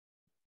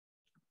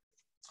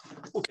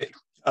Okay,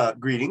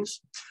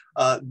 greetings.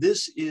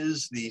 This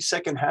is the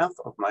second half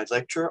of my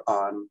lecture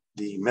on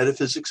the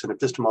metaphysics and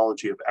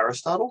epistemology of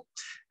Aristotle,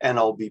 and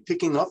I'll be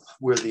picking up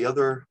where the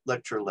other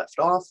lecture left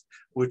off,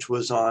 which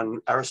was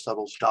on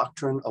Aristotle's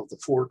doctrine of the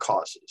four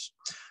causes.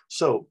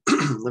 So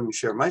let me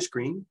share my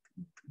screen.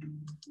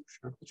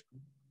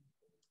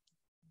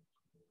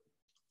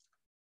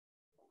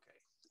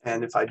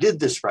 And if I did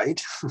this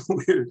right,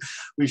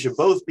 we should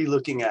both be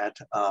looking at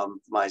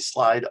my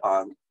slide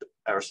on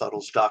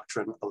Aristotle's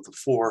doctrine of the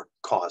four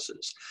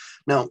causes.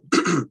 Now,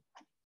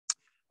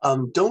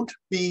 don't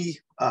be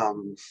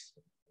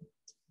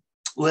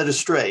led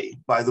astray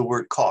by the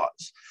word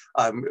cause.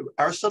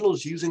 Aristotle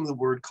is using the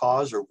word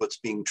cause, or what's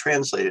being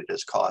translated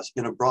as cause,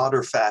 in a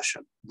broader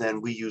fashion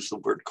than we use the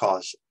word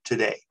cause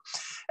today.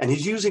 And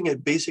he's using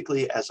it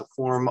basically as a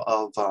form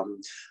of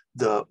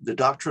the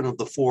doctrine of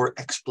the four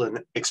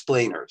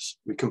explainers,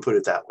 we can put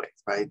it that way,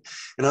 right?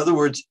 In other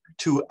words,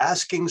 to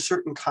asking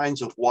certain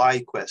kinds of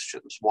why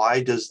questions.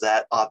 Why does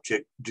that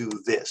object do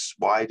this?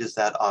 Why does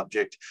that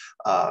object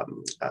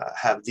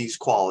have these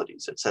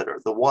qualities, etc.?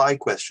 The why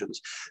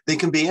questions, they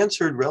can be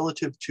answered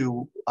relative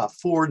to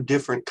four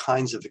different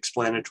kinds of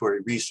explanatory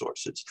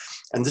resources.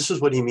 And this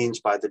is what he means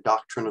by the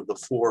doctrine of the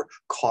four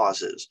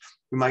causes.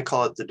 We might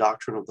call it the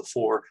doctrine of the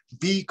four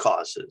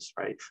causes,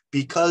 right?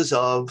 Because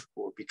of,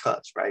 or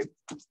because, right?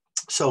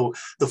 So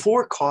the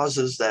four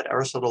causes that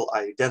Aristotle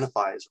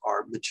identifies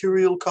are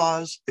material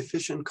cause,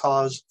 efficient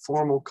cause,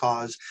 formal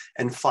cause,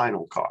 and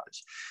final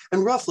cause.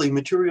 And roughly,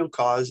 material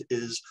cause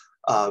is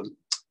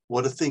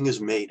what a thing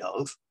is made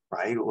of,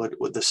 right?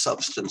 What the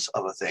substance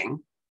of a thing.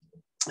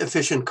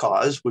 Efficient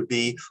cause would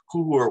be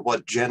who or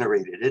what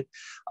generated it.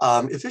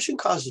 Efficient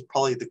cause is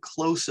probably the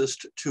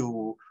closest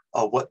to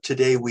what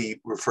today we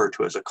refer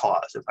to as a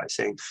cause. If I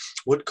say,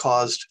 what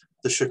caused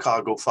the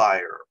Chicago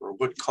fire, or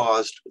what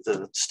caused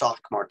the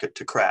stock market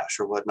to crash,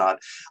 or whatnot,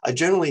 I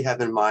generally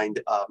have in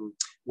mind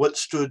what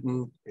stood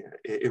in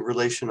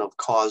relation of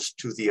cause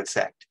to the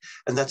effect.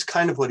 And that's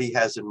kind of what he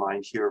has in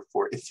mind here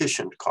for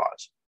efficient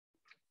cause.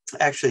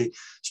 Actually,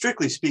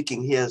 strictly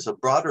speaking, he has a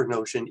broader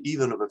notion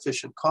even of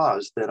efficient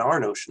cause than our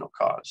notion of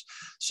cause.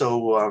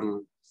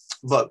 So,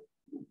 but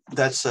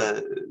that's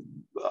a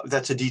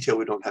detail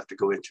we don't have to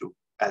go into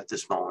at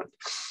this moment.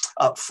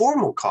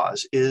 Formal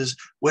cause is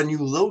when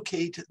you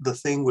locate the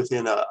thing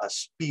within a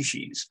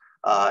species.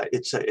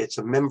 It's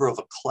a member of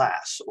a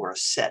class or a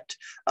set,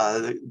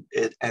 and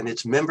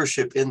its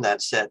membership in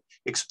that set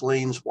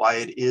explains why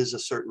it is a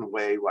certain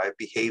way, why it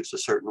behaves a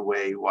certain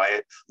way, why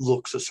it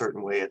looks a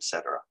certain way,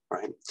 etc.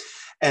 Right?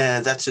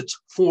 And that's its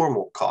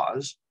formal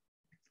cause.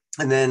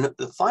 And then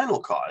the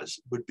final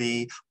cause would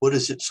be, what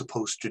is it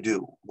supposed to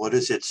do? What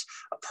is its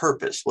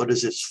purpose? What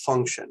is its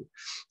function?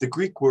 The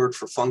Greek word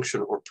for function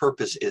or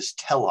purpose is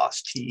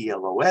telos,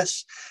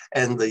 T-E-L-O-S,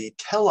 and the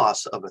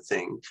telos of a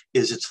thing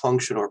is its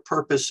function or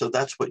purpose. So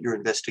that's what you're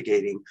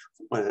investigating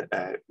when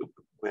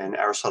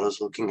Aristotle is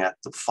looking at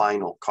the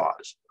final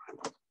cause.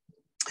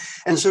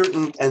 And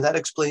that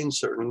explains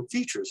certain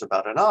features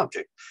about an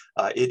object.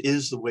 It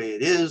is the way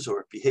it is, or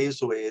it behaves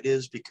the way it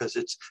is because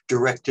it's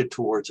directed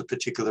towards a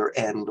particular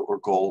end or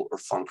goal or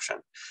function.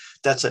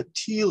 That's a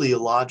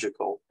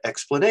teleological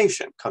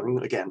explanation, coming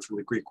again from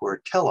the Greek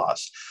word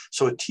telos.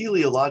 So a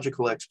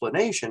teleological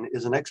explanation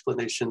is an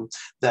explanation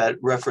that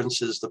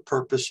references the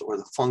purpose or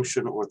the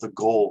function or the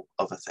goal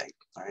of a thing.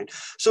 All right.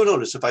 So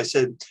notice if I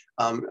said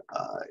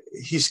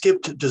he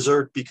skipped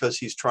dessert because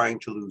he's trying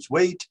to lose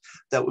weight,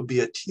 that would be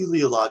a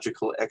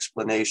teleological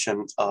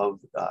explanation of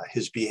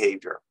his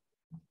behavior.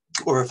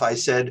 Or if I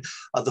said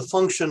the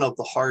function of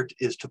the heart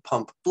is to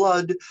pump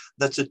blood,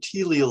 that's a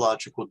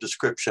teleological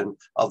description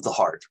of the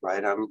heart,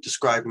 right? I'm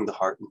describing the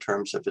heart in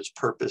terms of its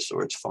purpose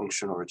or its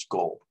function or its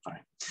goal. All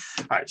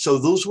right, so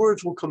those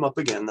words will come up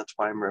again. That's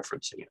why I'm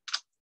referencing it.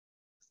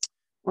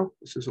 Well,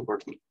 this isn't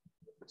working.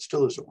 It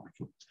still isn't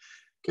working.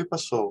 ¿Qué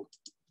pasó?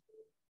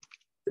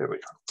 There we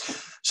go.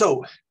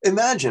 So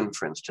imagine,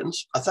 for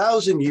instance,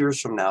 1,000 years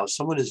from now,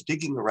 someone is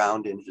digging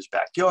around in his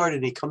backyard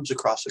and he comes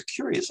across a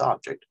curious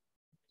object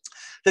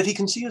that he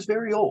can see is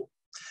very old,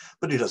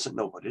 but he doesn't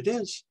know what it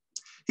is.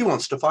 He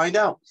wants to find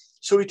out.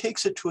 So he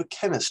takes it to a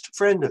chemist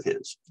friend of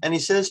his, and he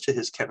says to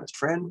his chemist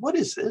friend, "What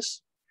is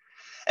this?"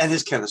 And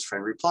his chemist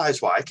friend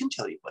replies, "Well, I can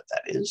tell you what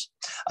that is.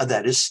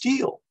 That is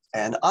steel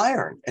and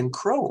iron and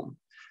chrome.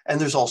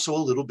 And there's also a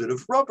little bit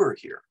of rubber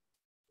here."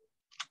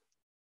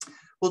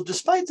 Well,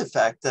 despite the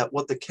fact that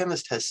what the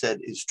chemist has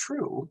said is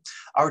true,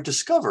 our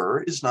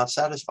discoverer is not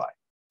satisfied.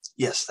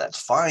 "Yes, that's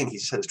fine," he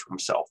says to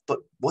himself,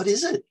 "but what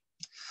is it?"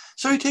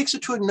 So he takes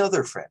it to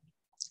another friend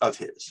of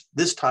his,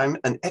 this time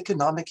an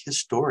economic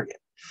historian.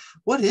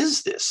 "What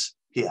is this?"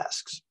 he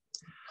asks.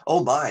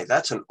 "Oh my,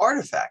 that's an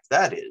artifact,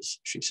 that is,"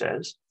 she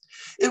says.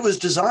 "It was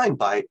designed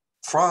by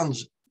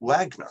Franz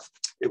Wagner.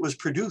 It was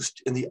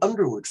produced in the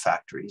Underwood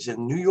factories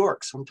in New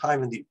York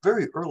sometime in the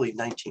very early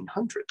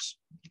 1900s.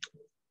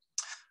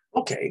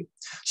 Okay,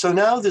 so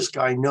now this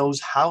guy knows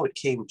how it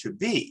came to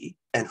be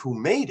and who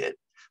made it,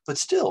 but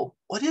still,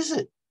 what is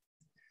it?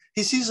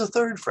 He sees a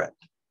third friend,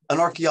 an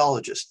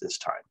archaeologist this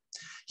time.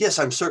 Yes,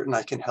 I'm certain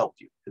I can help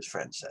you, his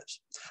friend says.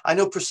 I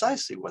know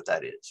precisely what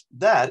that is.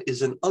 That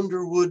is an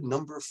Underwood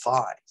number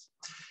 5.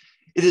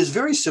 It is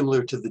very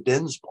similar to the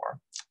Densmore,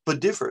 but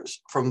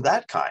differs from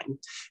that kind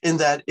in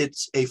that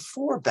it's a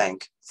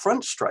 4-bank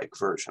front strike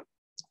version.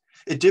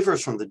 It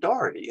differs from the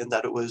Doherty in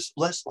that it was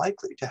less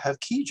likely to have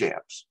key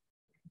jams.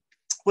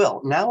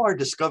 Well, now our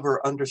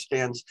discoverer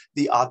understands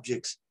the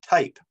object's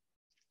type.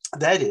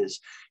 That is,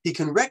 he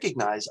can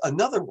recognize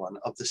another one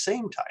of the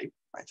same type,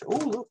 right? So, oh,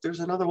 look, there's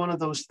another one of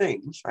those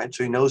things, right?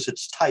 So he knows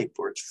its type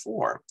or its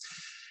form.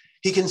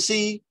 He can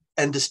see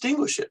and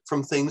distinguish it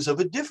from things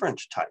of a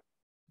different type,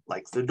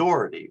 like the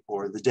Doherty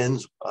or the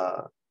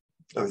Densmore.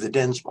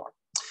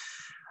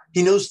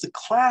 He knows the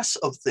class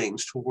of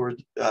things to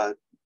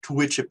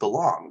which it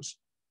belongs.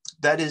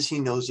 That is, he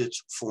knows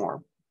its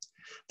form.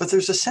 But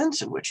there's a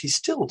sense in which he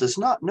still does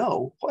not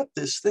know what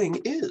this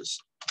thing is.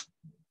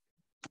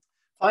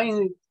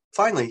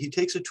 Finally, he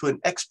takes it to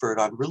an expert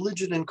on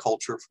religion and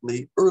culture from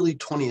the early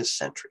 20th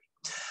century.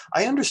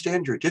 I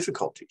understand your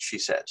difficulty, she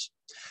says.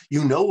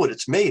 You know what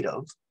it's made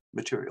of,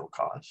 material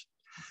cause.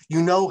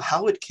 You know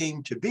how it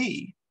came to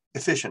be,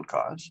 efficient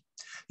cause.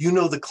 You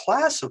know the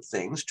class of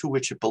things to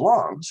which it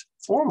belongs,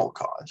 formal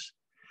cause.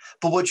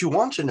 But what you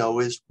want to know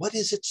is, what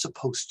is it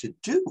supposed to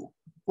do?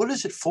 What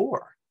is it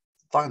for,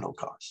 final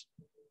cause?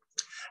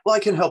 Well, I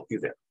can help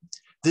you there.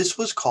 This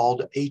was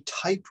called a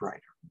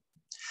typewriter.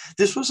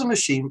 This was a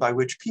machine by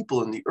which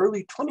people in the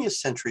early 20th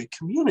century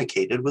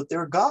communicated with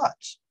their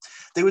gods.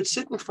 They would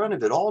sit in front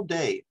of it all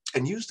day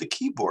and use the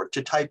keyboard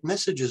to type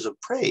messages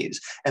of praise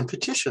and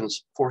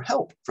petitions for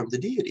help from the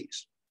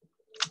deities.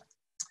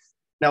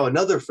 Now,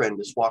 another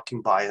friend is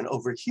walking by and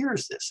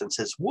overhears this and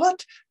says,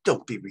 "What?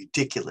 Don't be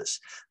ridiculous.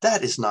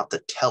 That is not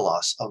the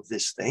telos of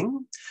this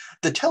thing.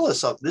 The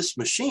telos of this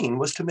machine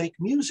was to make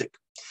music.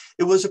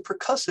 It was a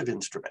percussive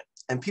instrument,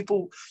 and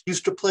people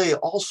used to play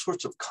all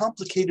sorts of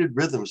complicated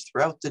rhythms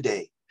throughout the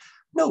day.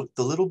 Note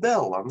the little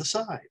bell on the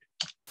side.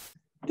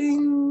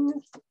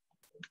 Ding."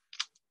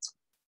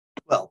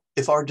 Well,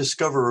 if our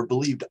discoverer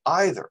believed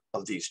either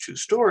of these two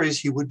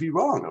stories, he would be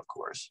wrong, of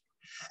course.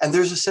 And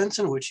there's a sense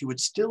in which he would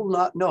still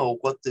not know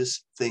what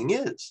this thing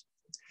is.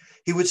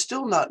 He would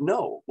still not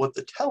know what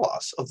the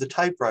telos of the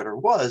typewriter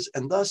was,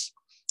 and thus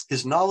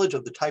his knowledge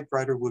of the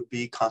typewriter would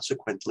be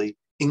consequently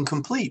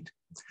incomplete,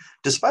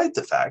 despite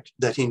the fact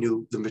that he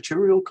knew the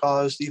material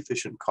cause, the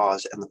efficient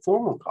cause, and the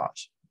formal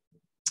cause.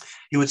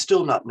 He would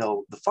still not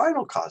know the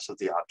final cause of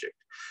the object.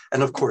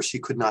 And of course, he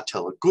could not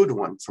tell a good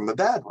one from a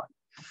bad one.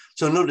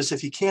 So notice,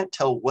 if he can't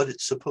tell what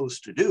it's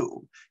supposed to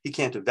do, he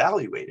can't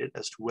evaluate it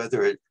as to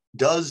whether it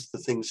does the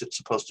things it's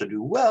supposed to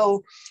do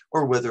well,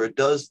 or whether it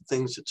does the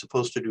things it's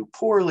supposed to do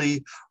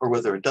poorly, or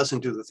whether it doesn't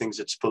do the things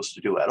it's supposed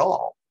to do at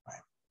all, right?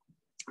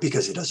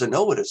 Because he doesn't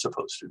know what it's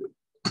supposed to do.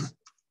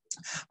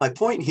 My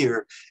point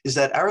here is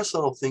that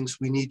Aristotle thinks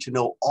we need to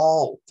know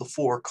all the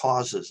 4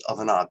 causes of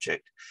an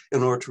object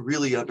in order to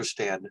really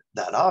understand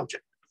that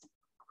object.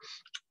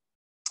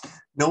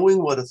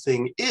 Knowing what a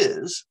thing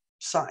is,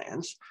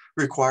 science,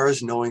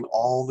 requires knowing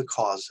all the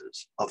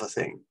causes of a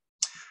thing.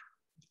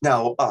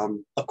 Now,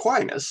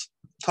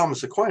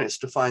 Thomas Aquinas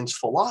defines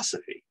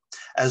philosophy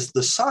as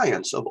the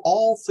science of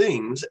all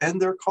things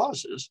and their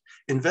causes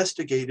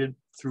investigated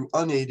through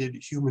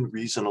unaided human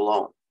reason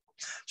alone.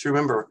 So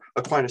remember,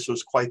 Aquinas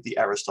was quite the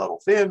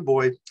Aristotle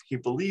fanboy. He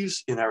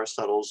believes in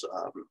Aristotle's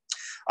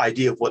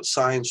idea of what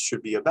science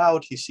should be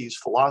about. He sees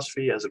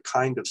philosophy as a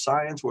kind of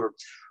science, where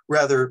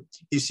rather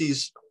he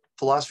sees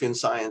philosophy and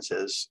science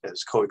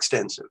as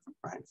coextensive,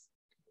 right?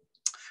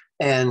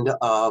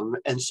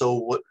 And so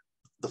what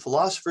the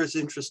philosopher is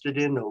interested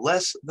in, no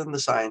less than the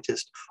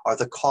scientist, are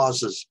the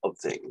causes of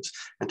things,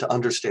 and to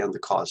understand the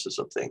causes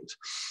of things.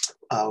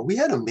 We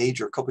had a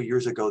major a couple of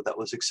years ago that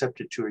was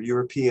accepted to a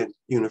European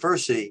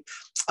university,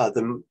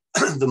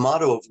 the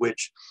motto of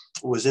which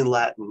was in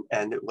Latin,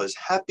 and it was,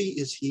 "Happy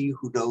is he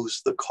who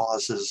knows the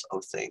causes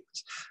of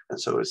things." And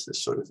so it's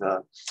this sort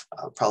of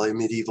probably a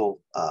medieval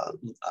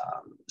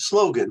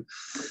slogan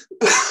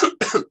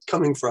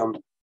coming from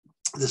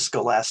the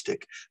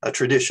scholastic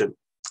tradition,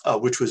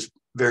 which was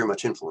very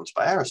much influenced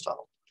by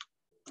Aristotle.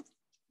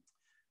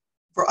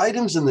 For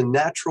items in the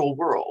natural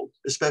world,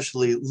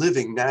 especially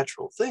living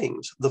natural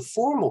things, the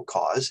formal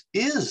cause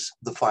is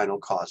the final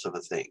cause of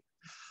a thing.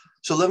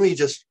 So let me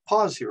just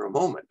pause here a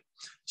moment.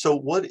 So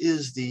what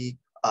is the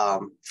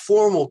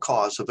formal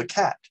cause of a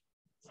cat?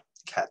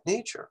 Cat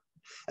nature.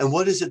 And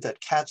what is it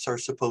that cats are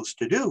supposed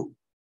to do?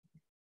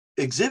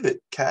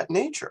 Exhibit cat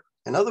nature.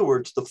 In other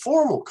words, the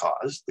formal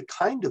cause, the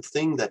kind of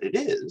thing that it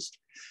is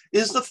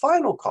the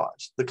final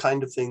cause, the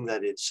kind of thing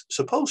that it's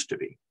supposed to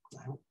be.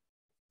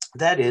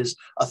 That is,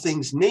 a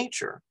thing's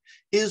nature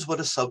is what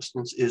a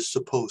substance is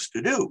supposed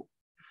to do,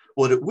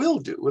 what it will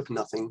do if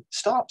nothing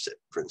stops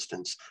it, for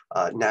instance,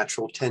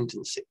 natural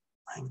tendency.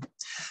 Right?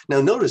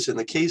 Now, notice in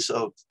the case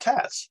of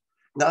cats,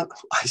 I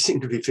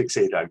seem to be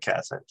fixated on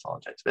cats, I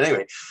apologize. But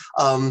anyway,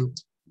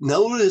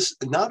 notice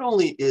not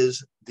only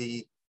is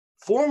the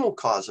formal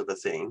cause of a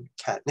thing,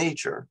 cat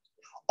nature,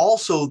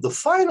 also the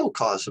final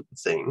cause of the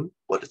thing,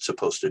 what it's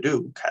supposed to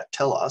do, cat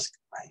telos,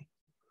 right,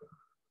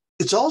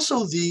 It's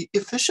also the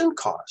efficient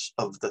cause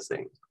of the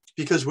thing,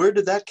 because where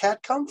did that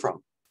cat come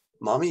from?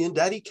 Mommy and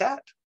daddy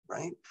cat,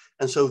 right?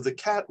 And so the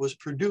cat was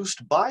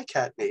produced by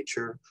cat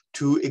nature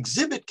to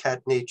exhibit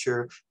cat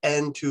nature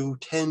and to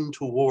tend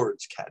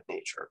towards cat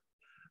nature.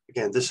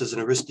 Again, this is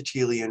an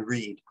Aristotelian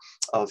read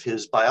of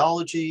his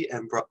biology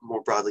and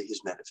more broadly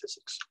his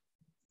metaphysics.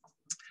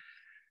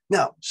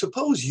 Now,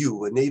 suppose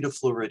you, a native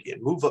Floridian,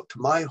 move up to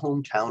my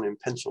hometown in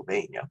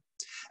Pennsylvania,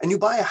 and you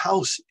buy a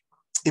house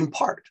in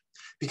part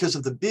because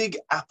of the big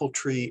apple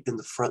tree in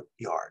the front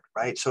yard,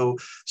 right? So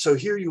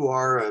here you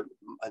are, a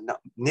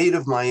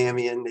native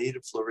Miamian,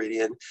 native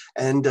Floridian,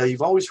 and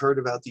you've always heard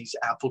about these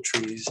apple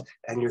trees,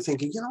 and you're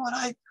thinking, you know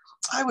what,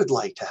 I would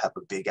like to have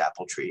a big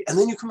apple tree. And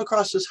then you come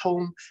across this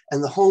home,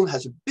 and the home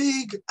has a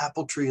big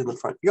apple tree in the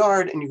front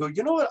yard, and you go,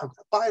 you know what, I'm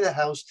gonna buy the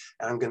house,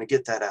 and I'm gonna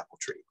get that apple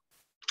tree.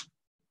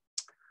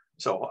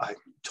 So I'm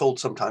told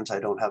sometimes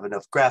I don't have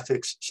enough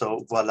graphics,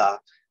 so voila,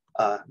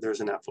 there's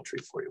an apple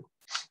tree for you.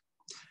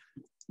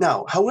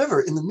 Now,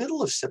 however, in the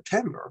middle of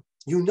September,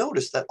 you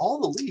notice that all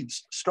the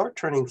leaves start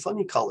turning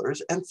funny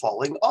colors and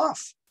falling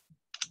off.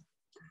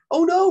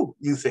 Oh no,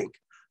 you think,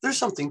 there's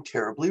something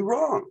terribly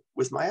wrong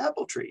with my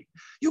apple tree.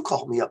 You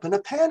call me up in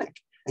a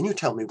panic and you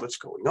tell me what's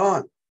going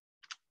on.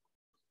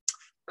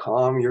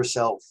 Calm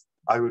yourself,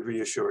 I would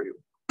reassure you.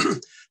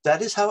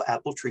 That is how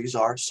apple trees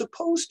are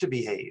supposed to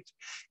behave.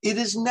 It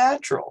is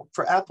natural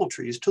for apple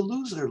trees to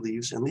lose their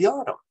leaves in the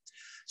autumn.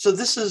 So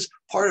this is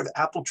part of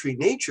apple tree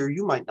nature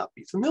you might not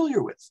be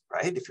familiar with,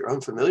 right? If you're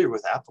unfamiliar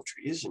with apple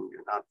trees and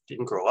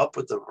didn't grow up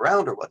with them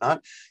around or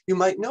whatnot, you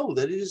might know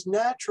that it is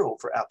natural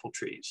for apple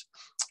trees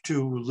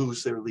to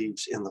lose their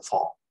leaves in the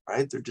fall,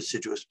 right? They're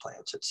deciduous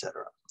plants,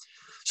 etc.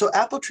 So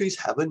apple trees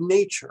have a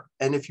nature.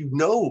 And if you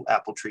know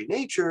apple tree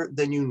nature,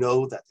 then you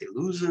know that they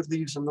lose their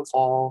leaves in the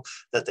fall,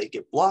 that they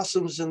get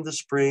blossoms in the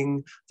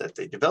spring, that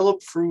they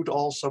develop fruit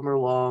all summer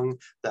long,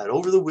 that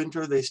over the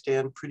winter they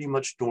stand pretty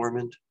much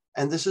dormant.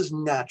 And this is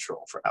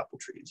natural for apple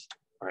trees,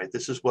 all right?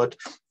 This is what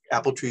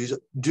apple trees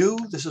do.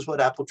 This is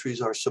what apple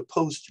trees are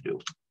supposed to do.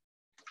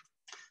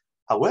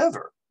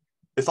 However,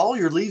 if all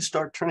your leaves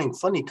start turning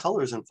funny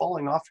colors and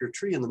falling off your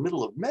tree in the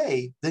middle of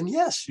May, then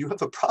yes, you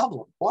have a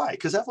problem. Why?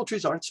 Because apple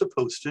trees aren't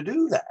supposed to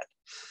do that.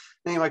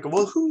 And you might go,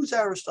 well, who's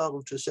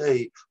Aristotle to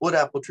say what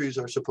apple trees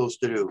are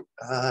supposed to do?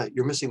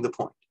 You're missing the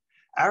point.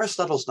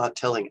 Aristotle's not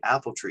telling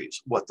apple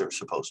trees what they're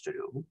supposed to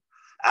do.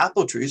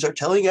 Apple trees are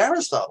telling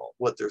Aristotle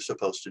what they're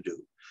supposed to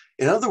do.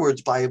 In other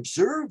words, by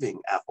observing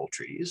apple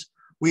trees,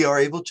 we are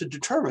able to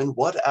determine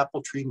what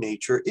apple tree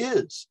nature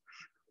is.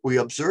 We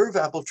observe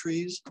apple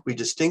trees, we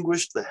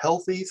distinguish the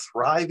healthy,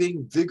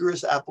 thriving,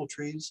 vigorous apple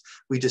trees.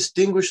 We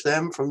distinguish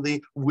them from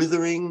the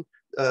withering,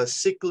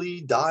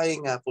 sickly,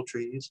 dying apple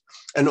trees.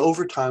 And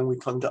over time, we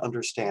come to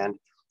understand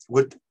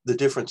what the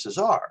differences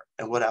are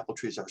and what apple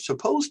trees are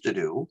supposed to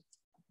do,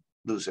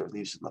 lose their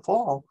leaves in the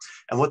fall,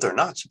 and what they're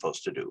not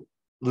supposed to do,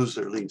 lose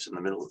their leaves in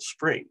the middle of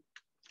spring.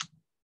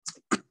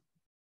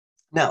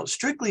 Now,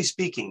 strictly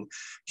speaking,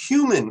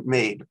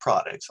 human-made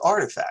products,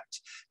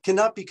 artifacts,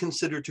 cannot be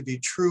considered to be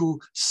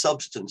true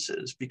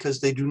substances because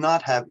they do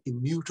not have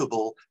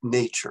immutable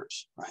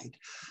natures, right?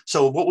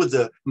 So what would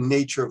the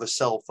nature of a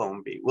cell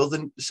phone be? Well,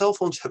 the cell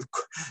phones have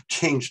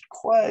changed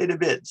quite a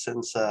bit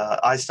since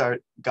I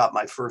got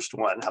my first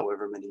one,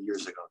 however many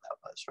years ago that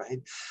was,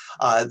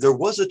 right? There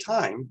was a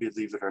time,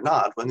 believe it or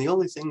not, when the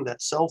only thing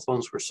that cell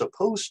phones were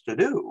supposed to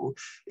do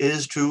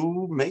is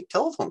to make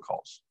telephone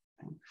calls.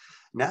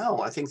 Now,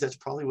 I think that's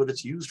probably what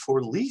it's used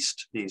for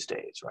least these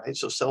days, right?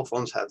 So cell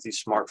phones have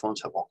these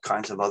smartphones, have all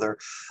kinds of other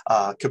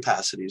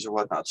capacities or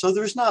whatnot. So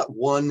there's not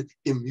one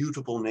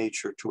immutable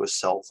nature to a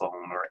cell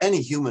phone or any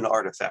human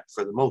artifact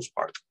for the most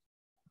part.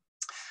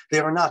 They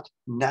are not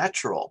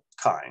natural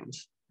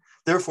kinds.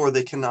 Therefore,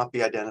 they cannot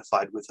be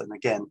identified with,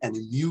 an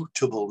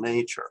immutable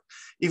nature.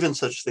 Even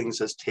such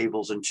things as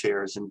tables and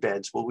chairs and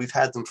beds, well, we've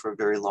had them for a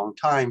very long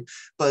time,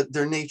 but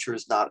their nature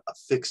is not a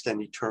fixed and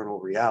eternal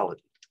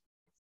reality.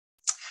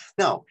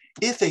 Now,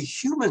 if a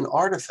human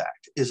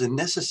artifact is a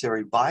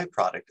necessary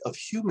byproduct of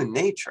human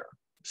nature,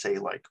 say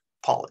like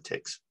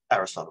politics,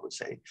 Aristotle would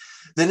say,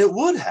 then it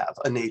would have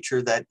a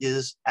nature that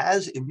is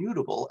as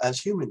immutable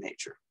as human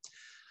nature.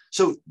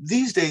 So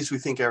these days we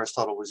think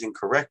Aristotle was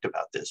incorrect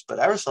about this, but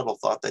Aristotle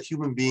thought that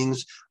human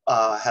beings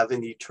have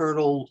an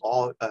eternal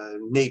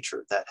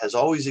nature that has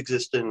always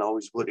existed and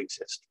always would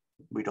exist.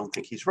 We don't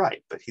think he's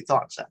right, but he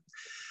thought that.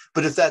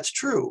 But if that's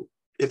true,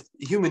 if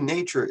human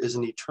nature is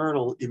an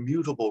eternal,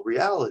 immutable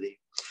reality,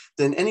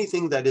 then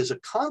anything that is a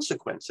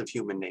consequence of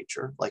human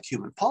nature, like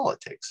human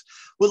politics,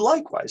 would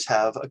likewise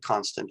have a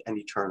constant and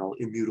eternal,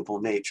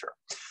 immutable nature.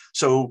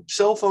 So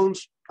cell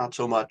phones, not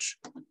so much.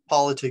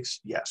 Politics,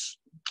 yes.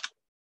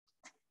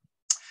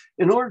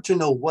 In order to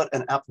know what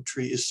an apple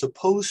tree is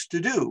supposed to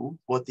do,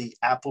 what the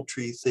apple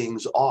tree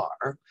things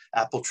are,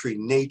 apple tree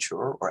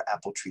nature or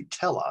apple tree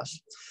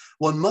telos,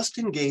 one must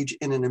engage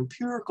in an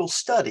empirical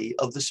study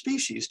of the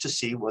species to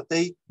see what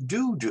they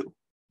do.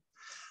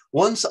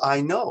 Once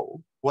I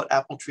know what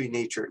apple tree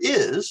nature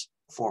is,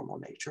 formal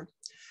nature,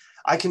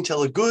 I can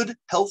tell a good,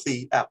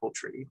 healthy apple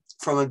tree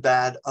from a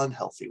bad,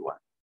 unhealthy one,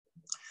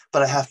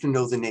 but I have to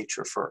know the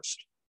nature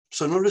first.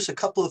 So notice a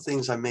couple of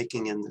things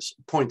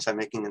points I'm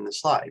making in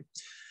this slide.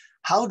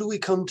 How do we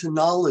come to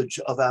knowledge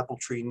of apple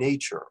tree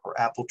nature or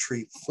apple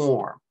tree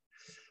form?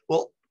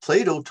 Well,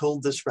 Plato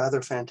told this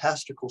rather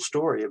fantastical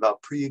story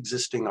about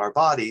pre-existing our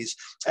bodies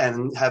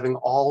and having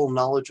all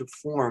knowledge of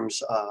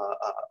forms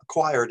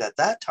acquired at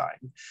that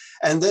time.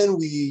 And then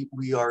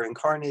we are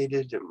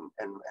incarnated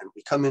and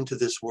we come into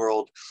this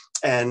world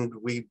and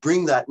we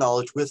bring that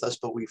knowledge with us,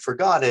 but we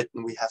forgot it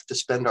and we have to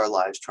spend our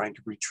lives trying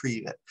to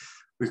retrieve it.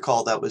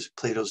 Recall that was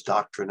Plato's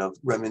doctrine of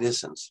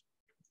reminiscence.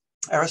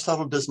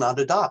 Aristotle does not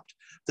adopt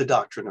the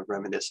doctrine of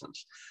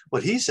reminiscence.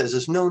 What he says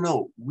is,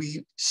 no,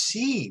 we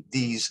see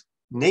these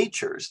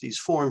natures, these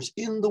forms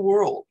in the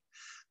world,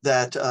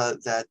 that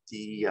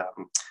the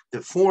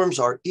forms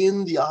are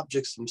in the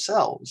objects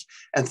themselves.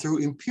 And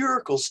through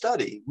empirical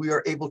study, we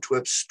are able to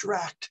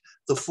abstract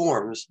the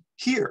forms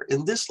here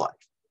in this life.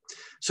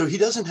 So he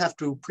doesn't have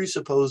to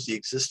presuppose the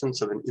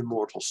existence of an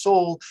immortal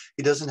soul.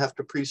 He doesn't have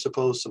to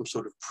presuppose some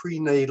sort of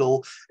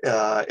prenatal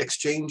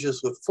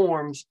exchanges with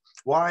forms.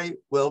 Why?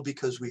 Well,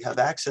 because we have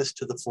access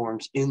to the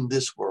forms in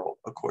this world,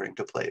 according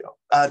to Plato.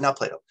 Not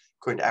Plato,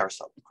 according to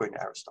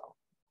Aristotle.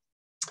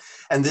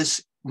 And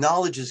this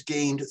knowledge is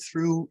gained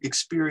through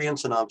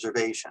experience and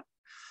observation.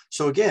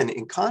 So again,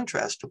 in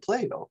contrast to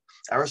Plato,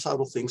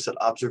 Aristotle thinks that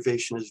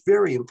observation is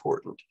very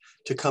important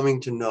to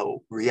coming to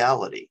know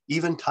reality,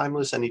 even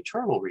timeless and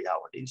eternal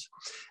realities,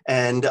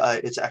 and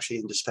it's actually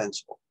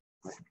indispensable.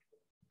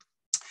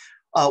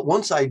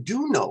 Once I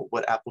do know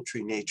what apple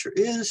tree nature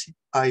is,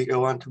 I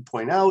go on to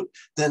point out,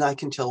 then I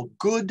can tell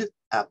good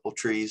apple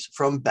trees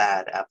from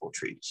bad apple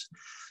trees.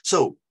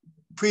 So,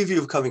 preview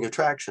of coming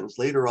attractions,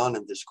 later on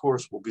in this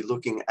course, we'll be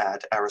looking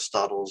at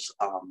Aristotle's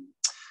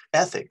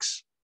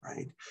ethics,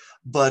 right?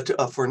 But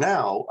for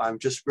now, I'm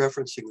just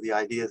referencing the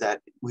idea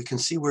that we can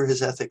see where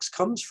his ethics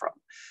comes from.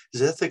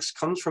 His ethics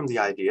comes from the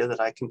idea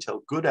that I can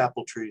tell good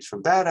apple trees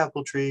from bad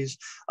apple trees,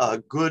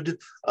 good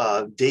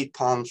date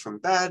palms from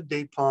bad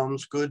date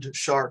palms, good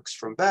sharks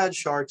from bad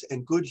sharks,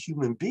 and good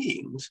human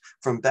beings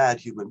from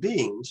bad human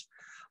beings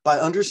by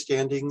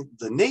understanding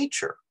the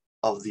nature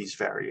of these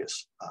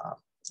various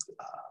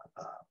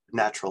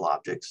natural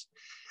objects,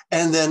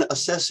 and then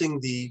assessing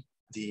the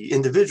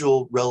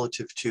individual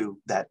relative to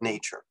that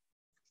nature.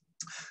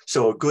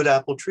 So a good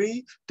apple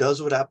tree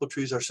does what apple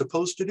trees are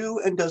supposed to do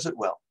and does it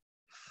well.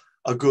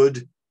 A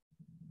good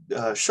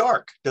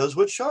shark does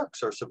what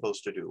sharks are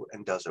supposed to do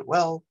and does it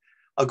well.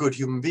 A good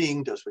human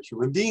being does what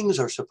human beings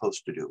are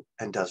supposed to do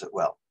and does it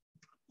well.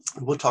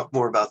 We'll talk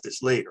more about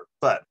this later,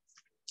 but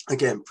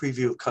again,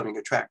 preview of coming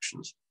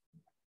attractions.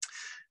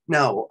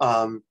 Now,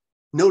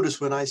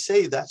 notice when I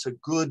say that's a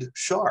good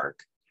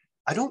shark,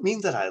 I don't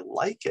mean that I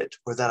like it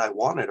or that I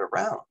want it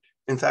around.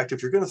 In fact,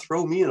 if you're going to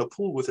throw me in a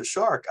pool with a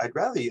shark, I'd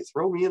rather you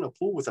throw me in a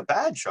pool with a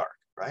bad shark,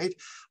 right?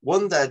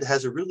 One that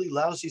has a really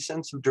lousy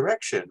sense of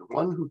direction,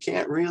 one who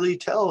can't really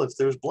tell if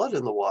there's blood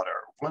in the water,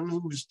 one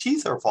whose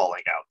teeth are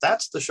falling out.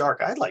 That's the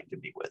shark I'd like to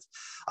be with.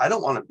 I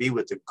don't want to be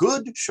with the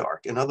good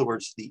shark, in other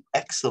words, the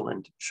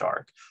excellent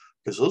shark,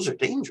 because those are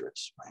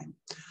dangerous, right?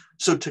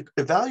 So to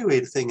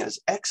evaluate a thing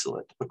as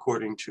excellent,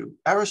 according to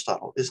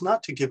Aristotle, is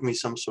not to give me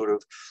some sort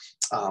of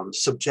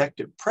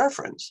subjective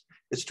preference.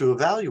 It's to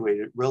evaluate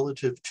it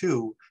relative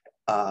to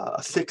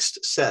a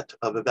fixed set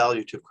of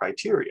evaluative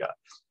criteria,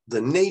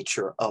 the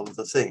nature of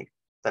the thing.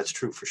 That's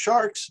true for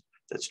sharks,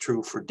 that's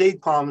true for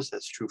date palms,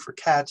 that's true for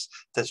cats,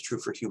 that's true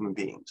for human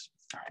beings.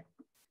 All right,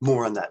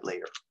 more on that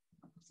later.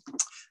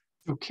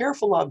 Through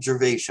careful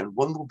observation,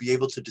 one will be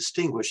able to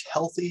distinguish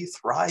healthy,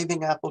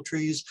 thriving apple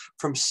trees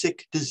from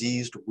sick,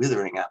 diseased,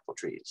 withering apple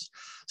trees.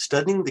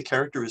 Studying the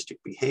characteristic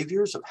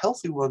behaviors of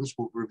healthy ones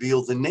will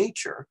reveal the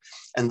nature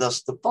and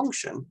thus the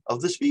function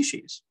of the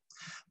species.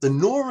 The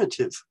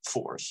normative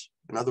force,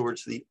 in other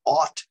words, the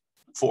ought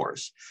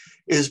force,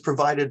 is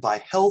provided by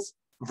health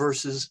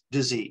versus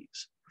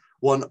disease.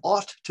 One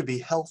ought to be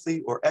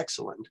healthy or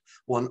excellent.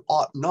 One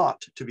ought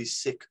not to be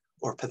sick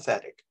or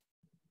pathetic.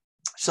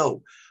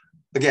 So,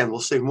 again, we'll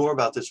say more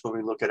about this when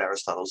we look at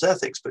Aristotle's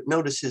ethics, but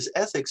notice his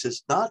ethics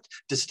is not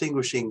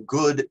distinguishing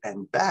good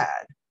and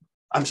bad.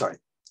 I'm sorry.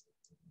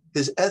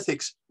 His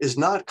ethics is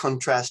not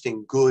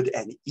contrasting good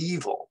and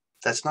evil.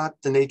 That's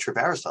not the nature of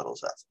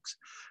Aristotle's ethics.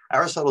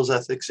 Aristotle's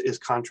ethics is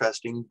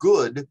contrasting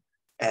good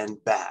and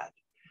bad,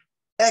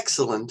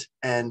 excellent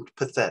and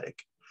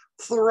pathetic,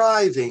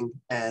 thriving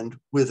and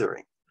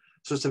withering.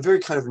 So it's a very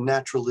kind of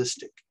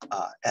naturalistic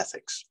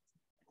ethics.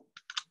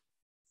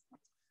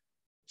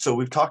 So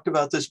we've talked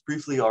about this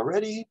briefly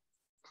already.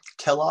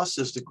 Telos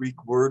is the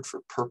Greek word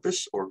for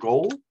purpose or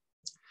goal.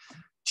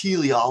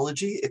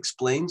 Teleology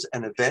explains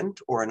an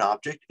event or an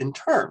object in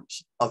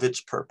terms of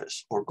its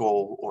purpose or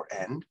goal or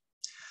end.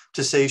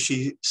 To say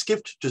she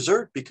skipped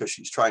dessert because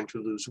she's trying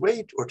to lose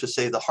weight, or to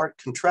say the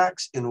heart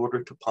contracts in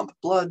order to pump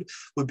blood,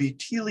 would be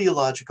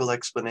teleological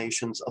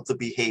explanations of the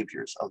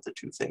behaviors of the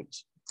two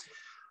things.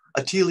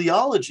 A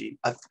teleological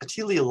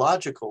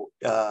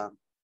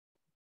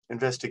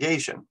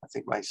investigation, I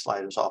think my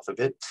slide is off of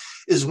it,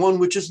 is one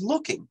which is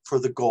looking for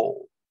the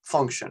goal,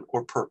 function,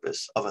 or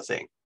purpose of a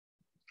thing.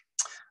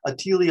 A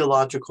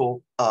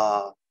teleological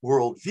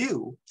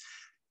worldview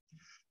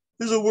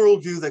is a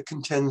worldview that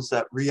contends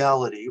that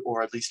reality,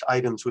 or at least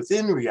items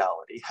within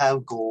reality,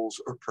 have goals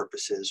or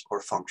purposes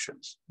or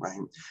functions, right?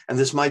 And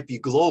this might be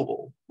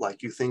global,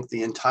 like you think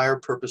the entire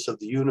purpose of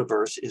the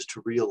universe is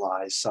to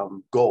realize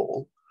some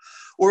goal,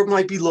 or it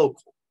might be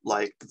local,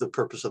 like the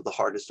purpose of the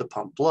heart is to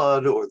pump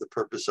blood, or the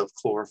purpose of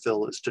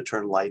chlorophyll is to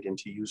turn light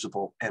into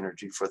usable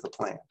energy for the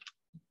plant.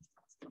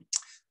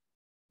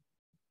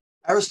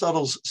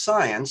 Aristotle's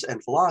science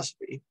and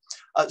philosophy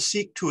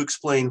seek to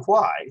explain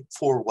why,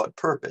 for what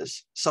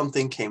purpose,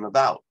 something came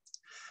about,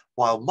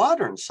 while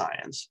modern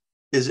science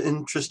is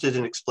interested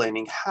in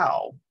explaining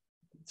how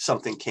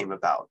something came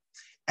about,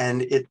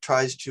 and it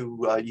tries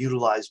to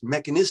utilize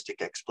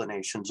mechanistic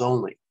explanations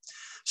only.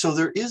 So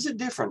there is a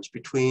difference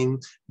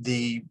between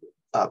the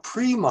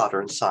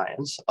pre-modern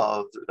science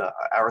of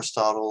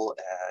Aristotle,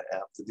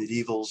 of the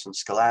medievals and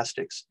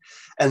scholastics,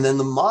 and then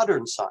the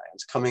modern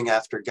science coming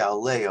after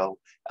Galileo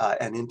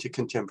and into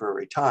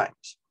contemporary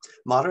times.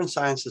 Modern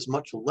science is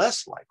much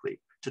less likely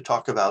to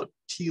talk about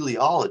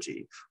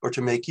teleology or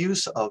to make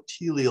use of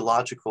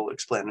teleological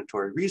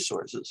explanatory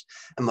resources,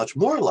 and much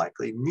more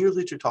likely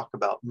merely to talk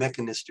about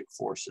mechanistic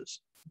forces.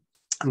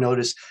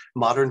 Notice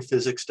modern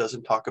physics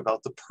doesn't talk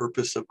about the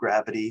purpose of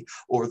gravity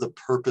or the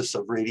purpose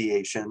of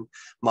radiation.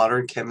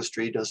 Modern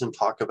chemistry doesn't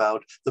talk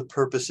about the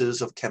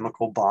purposes of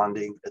chemical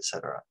bonding,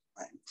 etc.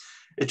 Right?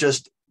 It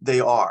just,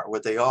 they are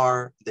what they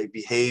are. They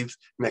behave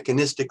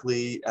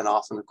mechanistically and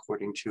often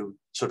according to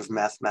sort of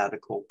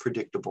mathematical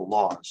predictable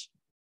laws.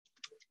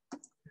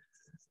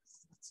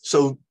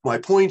 So my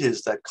point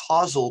is that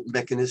causal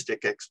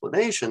mechanistic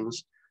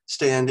explanations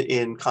stand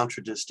in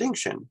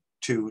contradistinction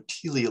to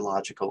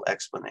teleological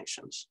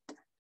explanations.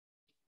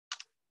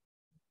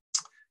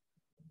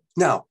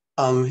 Now,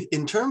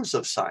 in terms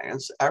of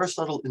science,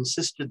 Aristotle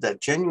insisted that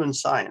genuine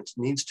science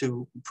needs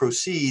to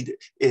proceed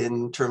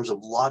in terms of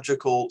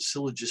logical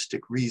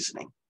syllogistic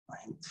reasoning.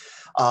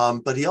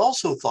 Right? But he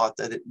also thought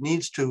that it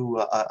needs to,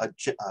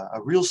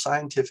 a real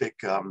scientific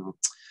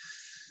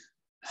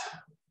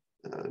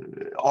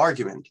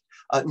argument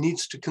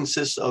needs to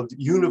consist of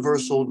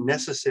universal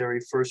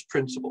necessary first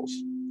principles.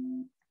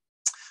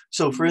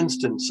 So for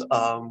instance,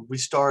 we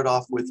start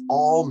off with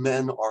all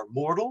men are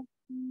mortal,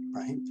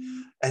 right?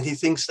 And he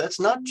thinks that's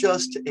not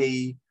just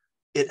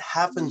it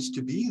happens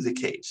to be the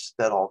case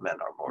that all men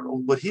are mortal.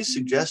 What he's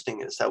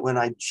suggesting is that when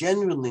I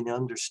genuinely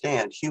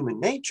understand human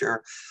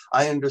nature,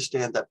 I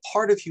understand that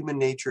part of human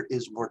nature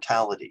is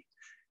mortality.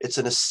 It's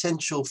an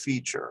essential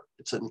feature.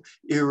 It's an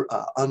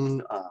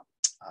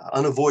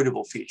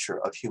unavoidable feature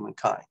of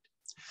humankind.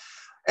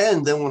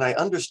 And then when I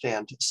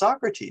understand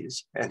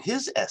Socrates and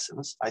his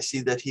essence, I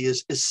see that he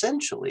is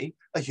essentially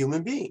a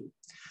human being.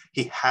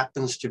 He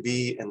happens to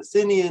be an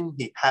Athenian,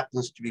 he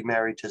happens to be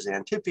married to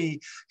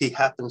Xanthippe, he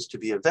happens to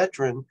be a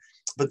veteran,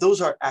 but those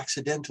are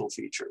accidental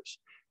features.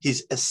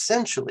 He's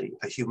essentially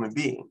a human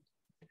being.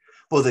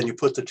 Well, then you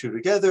put the two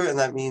together and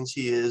that means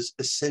he is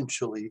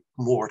essentially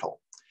mortal.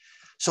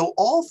 So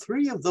all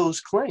three of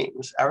those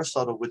claims,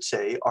 Aristotle would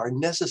say, are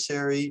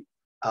necessary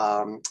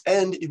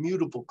and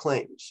immutable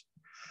claims.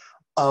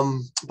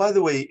 By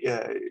the way,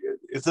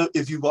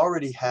 if you've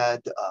already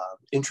had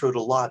Intro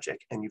to Logic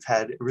and you've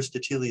had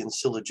Aristotelian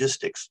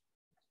syllogistics,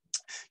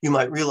 you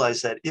might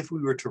realize that if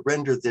we were to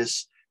render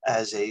this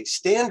as a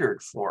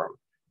standard form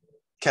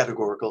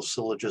categorical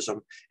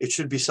syllogism, it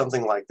should be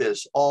something like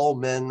this. All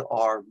men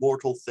are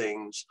mortal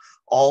things.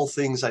 All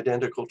things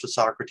identical to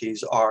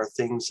Socrates are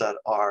things that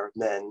are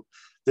men.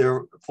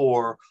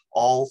 Therefore,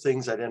 all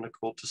things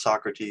identical to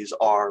Socrates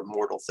are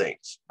mortal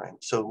things, right?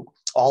 So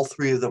all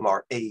three of them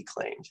are A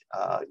claims,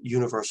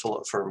 universal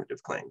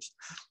affirmative claims.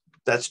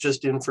 That's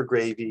just in for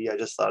gravy. I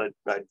just thought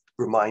I'd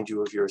remind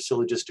you of your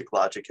syllogistic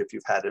logic if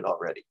you've had it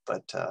already.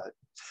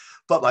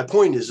 But my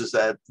point is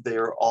that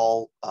they're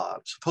all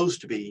supposed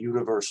to be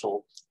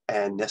universal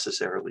and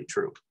necessarily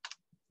true.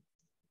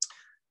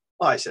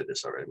 Well, I said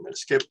this already. I'm going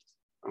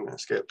to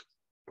skip.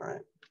 All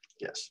right.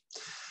 Yes.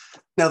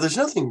 Now, there's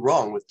nothing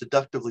wrong with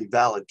deductively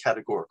valid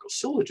categorical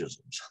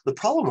syllogisms. The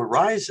problem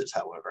arises,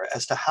 however,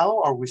 as to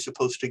how are we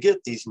supposed to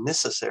get these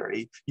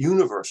necessary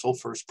universal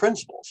first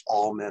principles,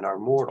 all men are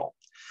mortal.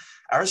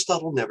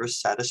 Aristotle never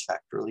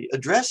satisfactorily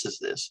addresses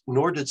this,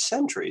 nor did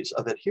centuries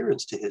of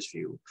adherence to his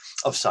view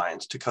of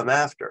science to come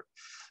after.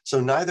 So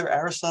neither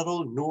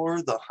Aristotle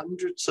nor the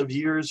hundreds of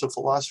years of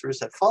philosophers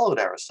that followed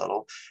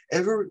Aristotle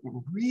ever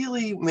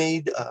really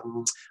made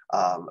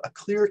a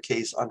clear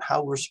case on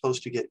how we're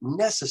supposed to get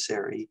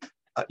necessary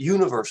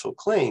universal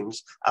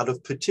claims out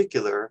of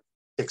particular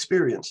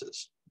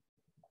experiences.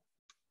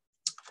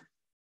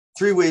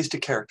 3 ways to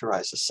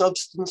characterize a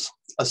substance.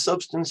 A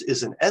substance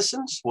is an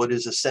essence, what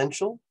is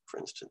essential, for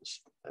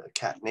instance,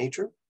 cat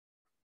nature.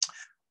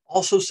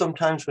 Also,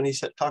 sometimes when he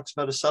talks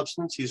about a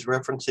substance, he's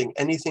referencing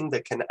anything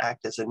that can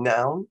act as a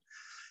noun,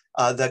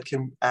 that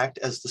can act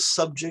as the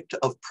subject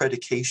of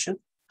predication,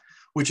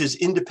 which is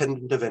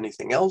independent of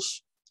anything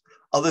else.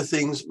 Other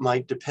things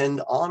might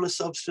depend on a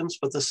substance,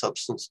 but the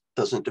substance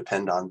doesn't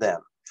depend on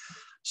them.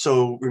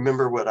 So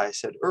remember what I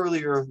said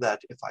earlier,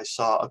 that if I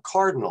saw a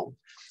cardinal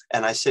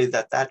and I say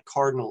that that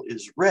cardinal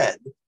is red,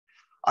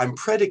 I'm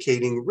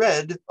predicating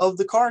red of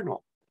the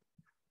cardinal.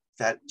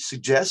 That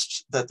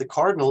suggests that the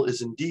cardinal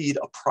is indeed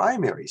a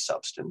primary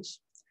substance.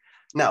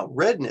 Now,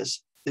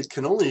 redness, it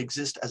can only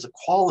exist as a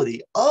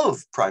quality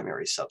of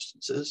primary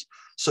substances.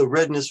 So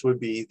redness would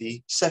be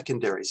the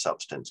secondary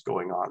substance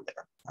going on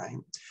there, right?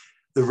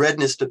 The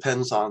redness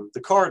depends on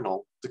the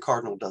cardinal. The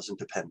cardinal doesn't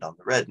depend on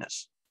the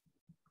redness.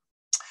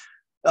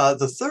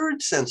 The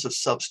third sense of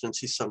substance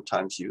he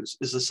sometimes uses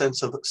is a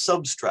sense of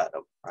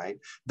substratum, right?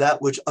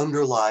 That which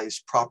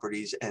underlies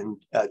properties and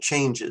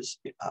changes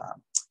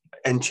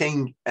and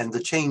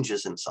the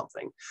changes in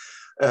something.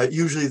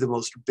 Usually the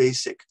most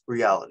basic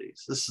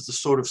realities. This is the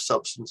sort of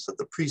substance that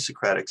the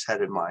pre-Socratics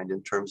had in mind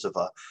in terms of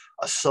a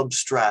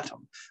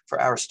substratum. For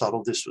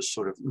Aristotle, this was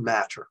sort of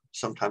matter,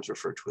 sometimes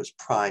referred to as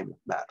prime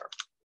matter.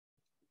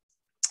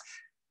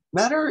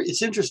 Matter,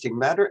 it's interesting,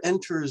 matter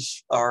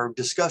enters our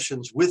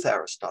discussions with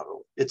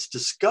Aristotle. It's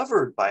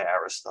discovered by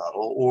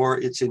Aristotle, or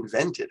it's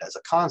invented as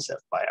a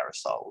concept by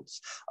Aristotle.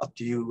 It's up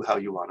to you how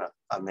you want to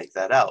make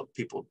that out.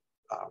 People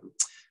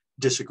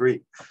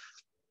disagree.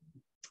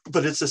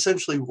 But it's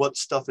essentially what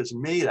stuff is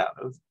made out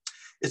of.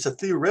 It's a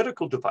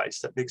theoretical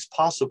device that makes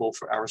possible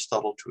for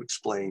Aristotle to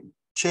explain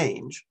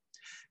change,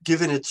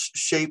 given its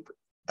shape,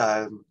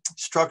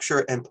 structure,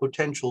 and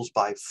potentials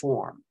by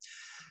form.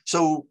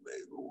 So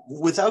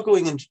without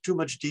going into too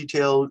much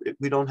detail,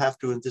 we don't have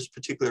to in this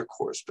particular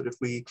course, but if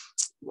we're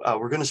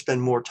going to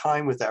spend more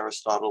time with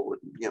Aristotle,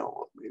 you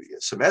know, maybe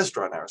a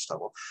semester on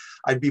Aristotle,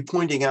 I'd be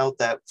pointing out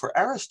that for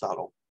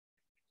Aristotle,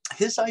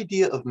 his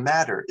idea of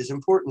matter is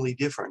importantly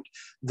different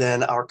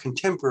than our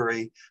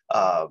contemporary,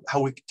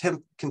 how we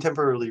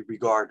contemporarily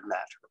regard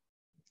matter.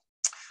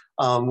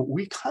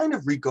 We kind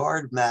of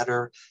regard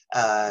matter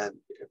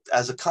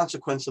as a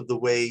consequence of the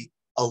way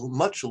a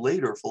much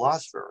later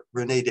philosopher,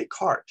 René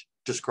Descartes,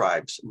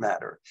 describes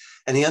matter.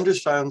 And he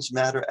understands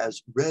matter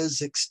as res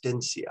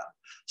extensia,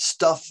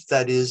 stuff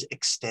that is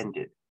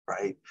extended,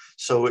 right?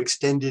 So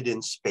extended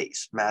in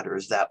space. Matter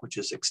is that which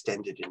is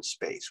extended in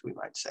space, we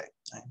might say.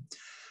 Right?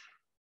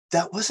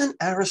 That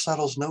wasn't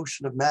Aristotle's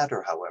notion of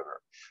matter, however.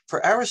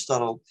 For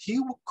Aristotle,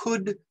 he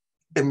could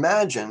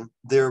imagine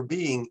there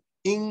being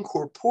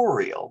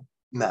incorporeal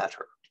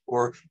matter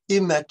or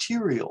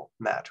immaterial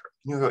matter.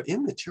 You go,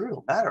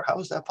 immaterial matter, how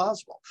is that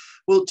possible?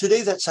 Well,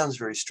 today that sounds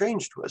very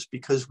strange to us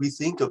because we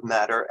think of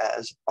matter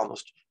as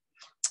almost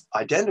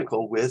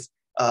identical with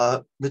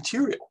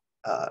material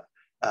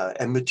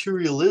and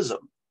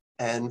materialism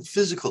and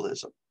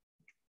physicalism.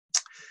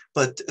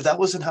 But that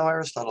wasn't how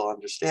Aristotle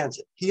understands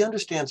it. He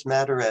understands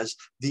matter as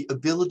the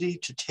ability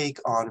to take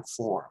on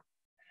form.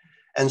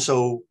 And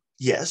so,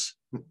 yes,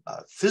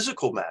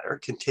 physical matter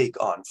can take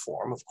on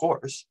form, of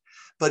course,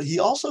 but he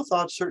also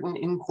thought certain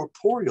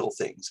incorporeal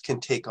things can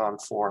take on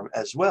form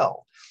as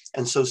well.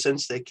 And so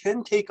since they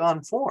can take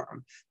on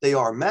form, they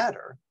are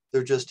matter,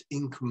 they're just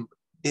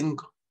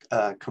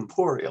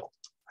incorporeal.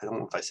 I don't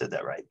know if I said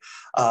that right,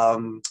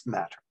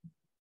 matter.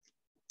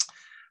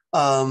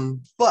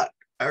 But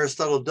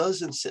Aristotle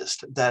does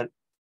insist that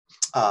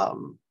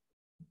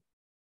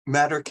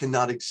matter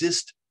cannot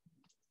exist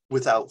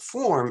without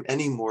form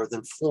any more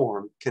than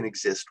form can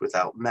exist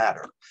without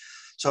matter.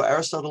 So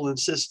Aristotle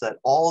insists that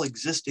all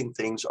existing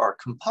things are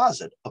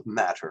composite of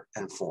matter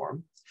and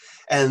form,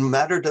 and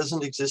matter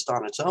doesn't exist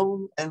on its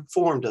own, and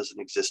form doesn't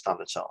exist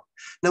on its own.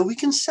 Now we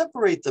can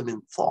separate them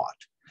in thought.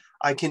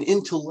 I can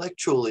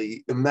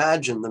intellectually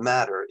imagine the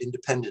matter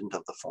independent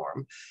of the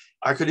form.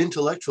 I could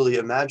intellectually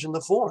imagine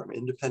the form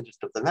independent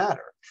of the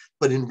matter.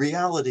 But in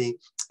reality,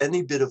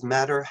 any bit of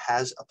matter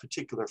has a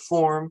particular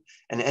form,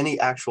 and any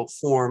actual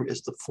form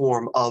is the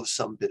form of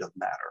some bit of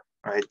matter,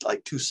 right?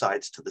 Like two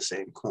sides to the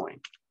same coin.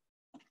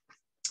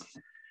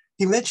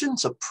 He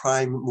mentions a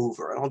prime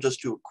mover, and I'll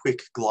just do a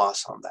quick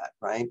gloss on that,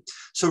 right?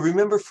 So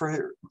remember,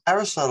 for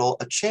Aristotle,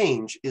 a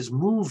change is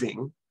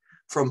moving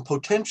from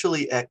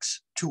potentially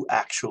X to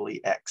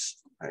actually X,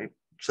 right?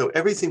 So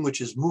everything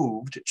which is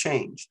moved,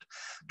 changed,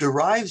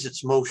 derives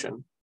its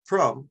motion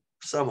from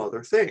some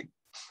other thing.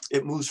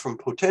 It moves from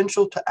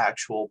potential to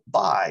actual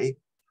by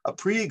a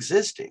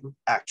pre-existing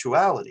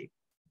actuality.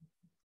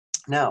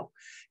 Now,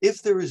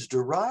 if there is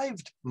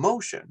derived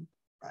motion,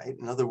 right?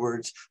 In other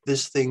words,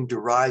 this thing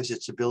derives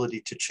its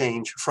ability to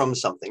change from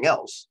something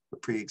else, the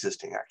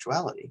pre-existing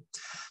actuality.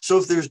 So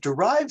if there's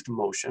derived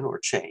motion or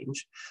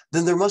change,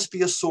 then there must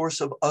be a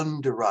source of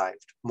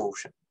underived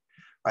motion,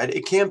 right?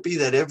 It can't be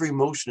that every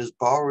motion is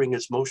borrowing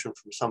its motion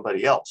from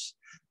somebody else.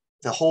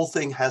 The whole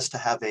thing has to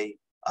have an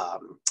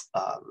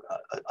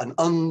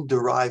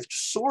underived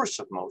source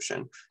of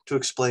motion to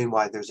explain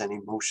why there's any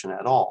motion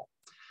at all.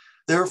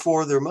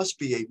 Therefore, there must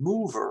be a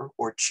mover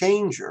or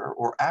changer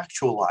or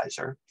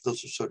actualizer.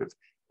 Those are sort of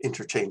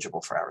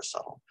interchangeable for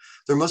Aristotle.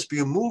 There must be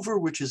a mover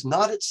which is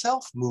not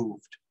itself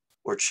moved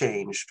or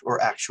changed or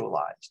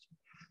actualized.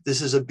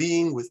 This is a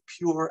being with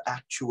pure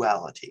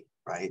actuality,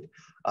 right?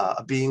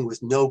 A being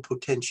with no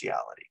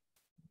potentiality.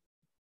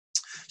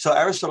 So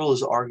Aristotle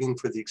is arguing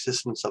for the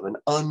existence of an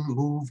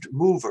unmoved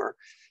mover.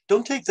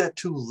 Don't take that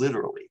too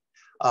literally.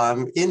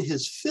 In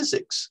his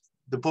Physics,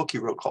 the book he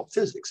wrote called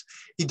Physics,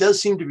 he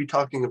does seem to be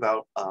talking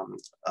about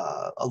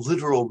a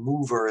literal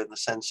mover in the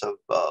sense of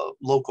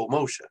local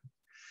motion.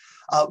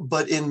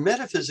 But in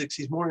metaphysics,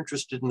 he's more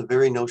interested in the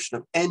very notion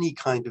of any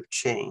kind of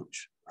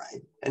change,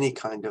 right? Any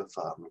kind of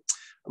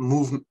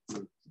movement,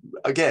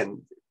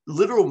 again,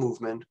 literal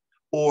movement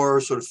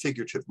or sort of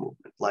figurative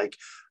movement, like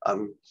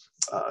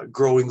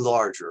growing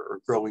larger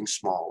or growing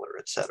smaller,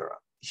 etc.,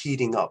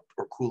 heating up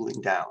or cooling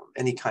down,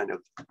 any kind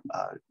of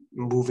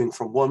moving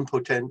from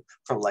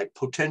like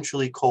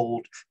potentially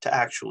cold to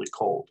actually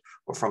cold,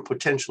 or from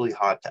potentially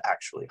hot to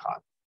actually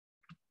hot.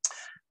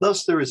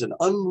 Thus, there is an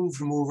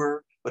unmoved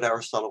mover, what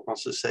Aristotle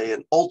wants to say,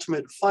 an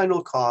ultimate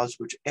final cause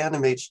which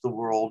animates the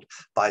world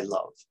by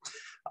love.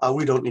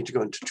 We don't need to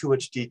go into too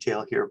much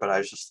detail here, but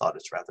I just thought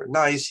it's rather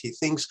nice. He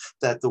thinks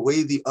that the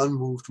way the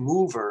unmoved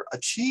mover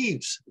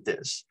achieves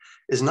this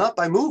is not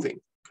by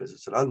moving, because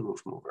it's an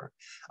unmoved mover,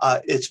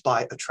 it's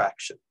by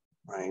attraction,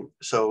 right?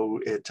 So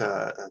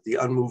the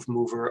unmoved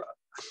mover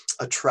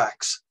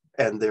attracts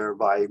and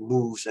thereby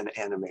moves and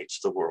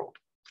animates the world.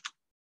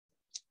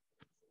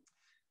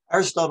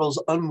 Aristotle's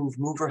unmoved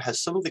mover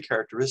has some of the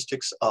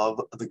characteristics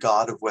of the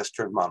God of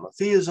Western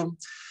monotheism,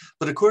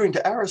 but according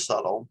to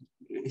Aristotle,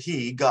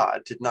 he,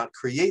 God, did not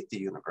create the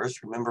universe.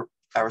 Remember,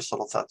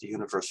 Aristotle thought the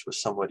universe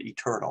was somewhat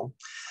eternal.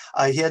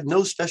 He had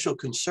no special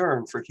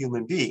concern for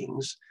human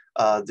beings,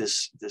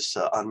 this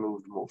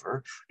unmoved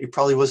mover. He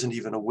probably wasn't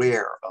even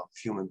aware of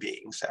human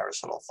beings,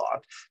 Aristotle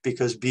thought,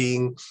 because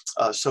being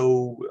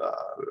so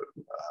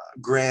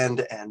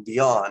grand and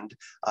beyond,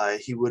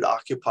 he would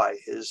occupy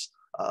his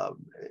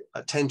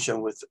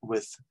attention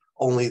with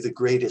only the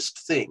greatest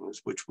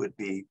things, which would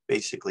be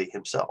basically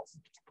himself.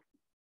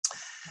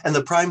 And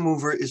the prime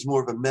mover is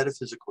more of a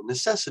metaphysical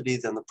necessity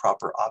than the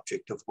proper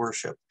object of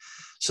worship.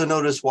 So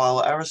notice,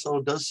 while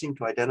Aristotle does seem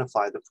to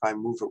identify the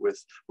prime mover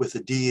with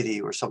a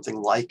deity or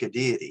something like a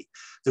deity,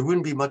 there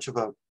wouldn't be much of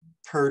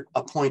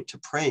a point to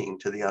praying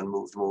to the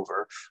unmoved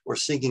mover or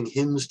singing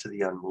hymns to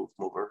the unmoved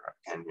mover.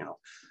 And, you know,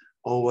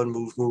 oh,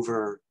 unmoved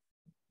mover,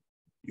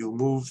 you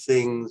move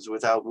things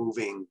without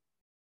moving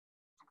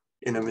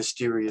in a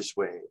mysterious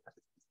way.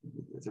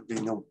 There'd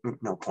be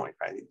no point,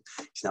 right?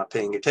 He's not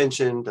paying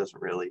attention,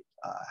 doesn't really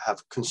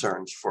have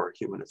concerns for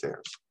human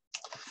affairs.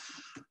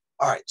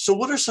 All right, so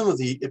what are some of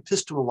the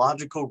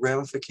epistemological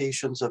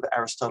ramifications of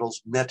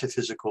Aristotle's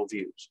metaphysical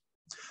views?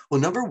 Well,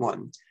 number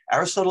one,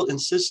 Aristotle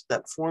insists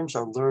that forms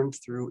are learned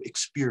through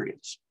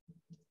experience.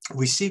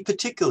 We see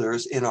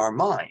particulars in our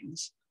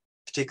minds,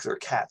 particular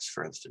cats,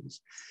 for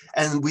instance,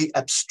 and we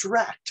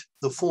abstract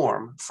the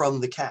form from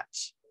the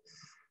cats.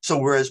 So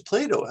whereas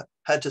Plato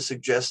had to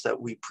suggest that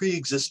we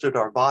pre-existed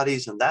our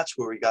bodies and that's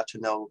where we got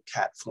to know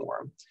cat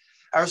form,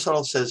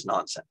 Aristotle says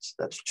nonsense.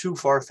 That's too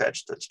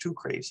far-fetched, that's too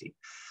crazy.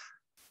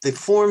 The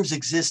forms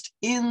exist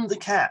in the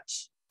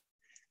cats.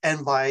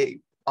 And by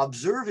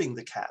observing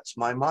the cats,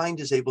 my mind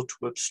is able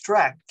to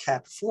abstract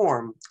cat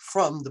form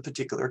from the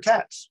particular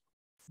cats.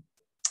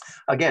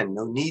 Again,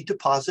 no need to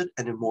posit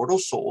an immortal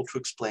soul to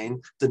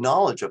explain the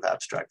knowledge of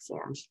abstract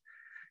forms.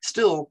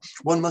 Still,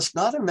 one must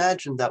not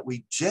imagine that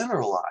we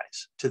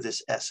generalize to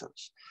this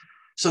essence.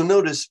 So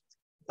notice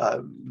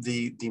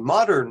the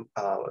modern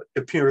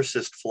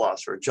empiricist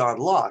philosopher, John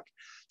Locke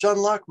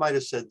might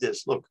have said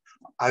this: look,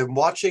 I'm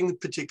watching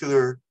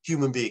particular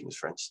human beings,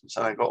 for instance,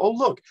 and I go, oh,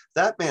 look,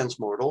 that man's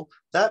mortal,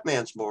 that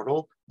man's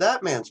mortal,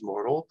 that man's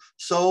mortal,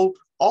 so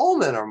all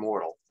men are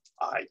mortal,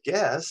 I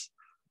guess.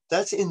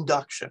 That's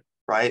induction,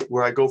 right?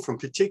 Where I go from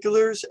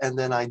particulars and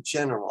then I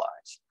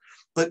generalize.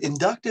 But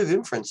inductive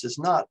inference is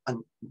not,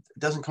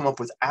 doesn't come up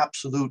with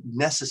absolute,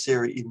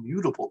 necessary,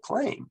 immutable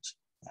claims,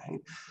 right?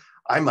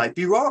 I might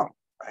be wrong,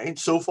 right?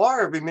 So far,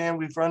 every man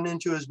we've run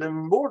into has been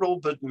mortal,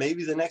 but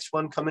maybe the next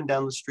one coming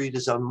down the street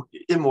is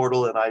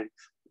immortal, and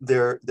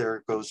there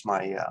goes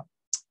my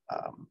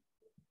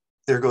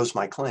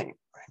claim,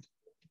 right?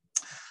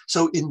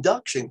 So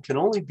induction can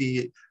only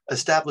be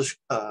established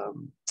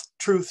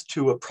truth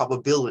to a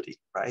probability,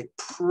 right?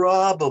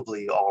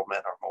 Probably all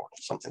men are mortal,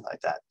 something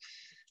like that.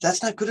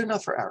 That's not good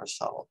enough for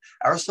Aristotle.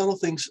 Aristotle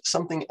thinks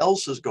something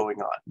else is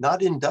going on,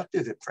 not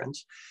inductive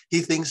inference. He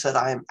thinks that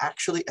I am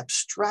actually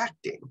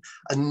abstracting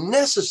a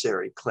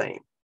necessary claim,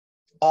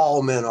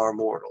 all men are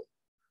mortal,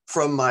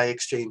 from my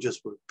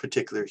exchanges with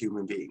particular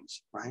human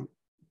beings, right?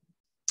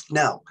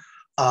 Now,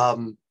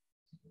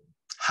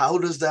 how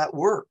does that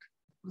work?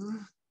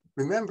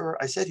 Remember,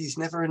 I said he's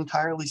never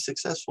entirely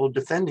successful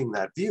defending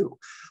that view,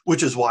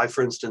 which is why,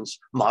 for instance,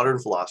 modern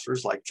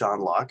philosophers like John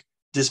Locke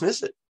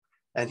dismiss it.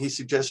 And he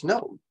suggests,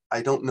 no,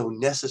 I don't know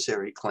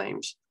necessary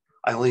claims.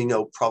 I only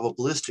know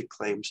probabilistic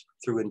claims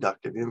through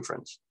inductive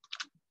inference.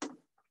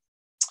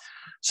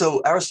 So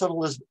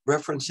Aristotle is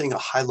referencing a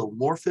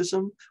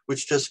hylomorphism,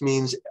 which just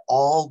means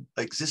all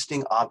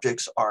existing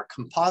objects are a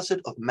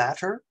composite of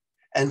matter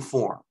and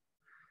form.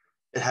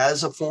 It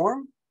has a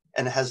form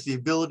and it has the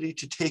ability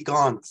to take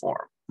on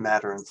form,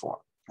 matter and form,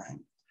 right?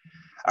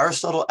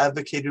 Aristotle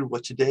advocated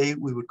what today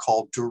we would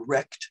call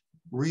direct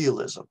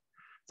realism,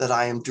 that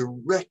I am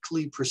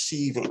directly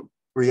perceiving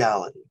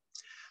reality.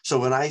 So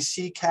when I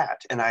see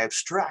cat and I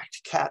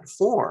abstract cat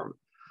form,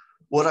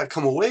 what I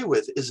come away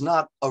with is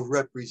not a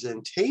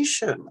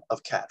representation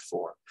of cat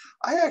form.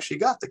 I actually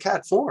got the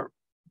cat form,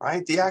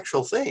 right? The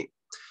actual thing.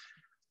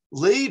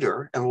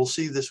 Later, and we'll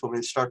see this when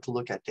we start to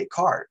look at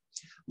Descartes,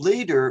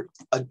 later,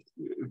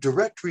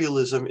 direct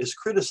realism is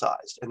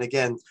criticized. And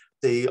again,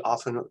 they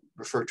often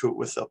refer to it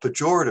with a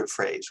pejorative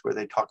phrase where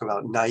they talk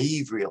about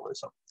naive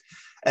realism.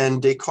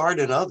 And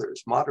Descartes and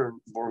others, modern,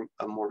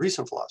 more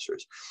recent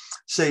philosophers,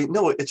 say,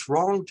 no, it's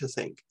wrong to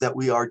think that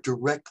we are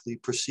directly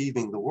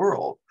perceiving the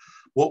world.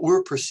 What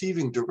we're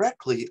perceiving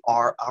directly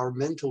are our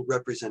mental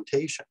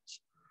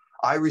representations.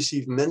 I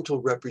receive mental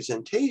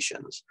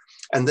representations,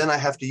 and then I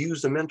have to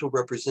use the mental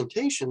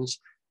representations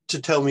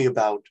to tell me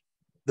about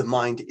the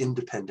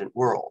mind-independent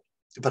world.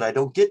 But I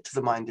don't get to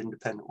the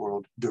mind-independent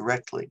world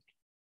directly.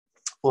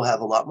 We'll have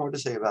a lot more to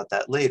say about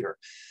that later.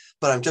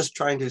 But I'm just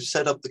trying to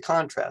set up the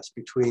contrast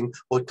between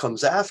what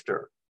comes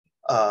after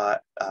the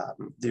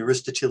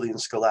Aristotelian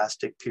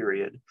scholastic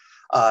period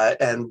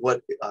and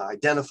what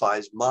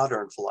identifies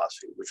modern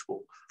philosophy, which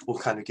we'll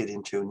kind of get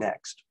into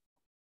next.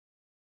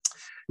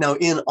 Now,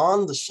 in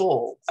On the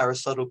Soul,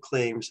 Aristotle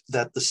claims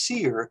that the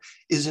seer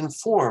is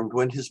informed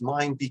when his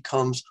mind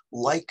becomes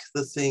like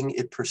the thing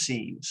it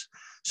perceives.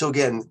 So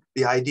again,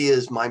 the idea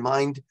is my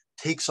mind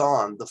takes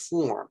on the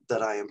form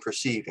that I am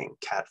perceiving,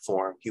 cat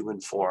form,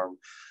 human form,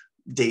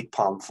 date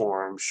palm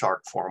form,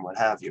 shark form, what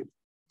have you.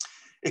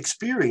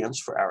 Experience,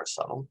 for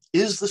Aristotle,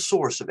 is the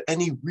source of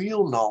any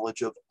real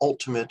knowledge of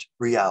ultimate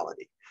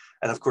reality.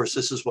 And of course,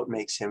 this is what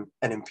makes him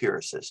an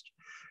empiricist.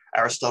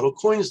 Aristotle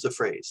coins the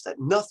phrase that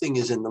nothing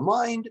is in the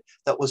mind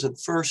that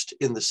wasn't first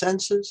in the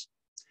senses.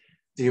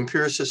 The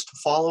empiricists who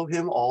follow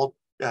him all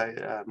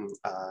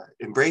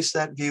embrace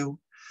that view.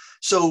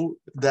 So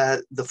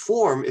that the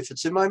form, if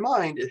it's in my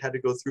mind, it had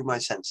to go through my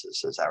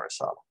senses, says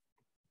Aristotle.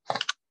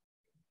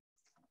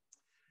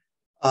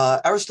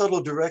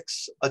 Aristotle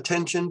directs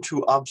attention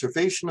to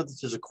observation of the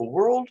physical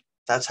world.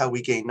 That's how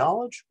we gain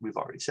knowledge. We've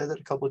already said that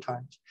a couple of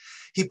times.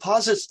 He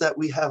posits that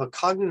we have a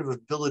cognitive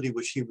ability,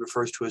 which he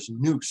refers to as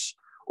nous,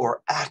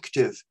 or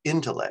active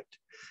intellect.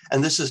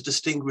 And this is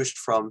distinguished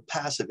from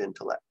passive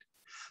intellect.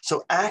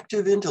 So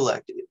active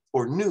intellect,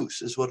 or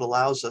nous, is what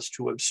allows us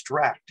to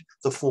abstract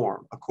the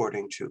form,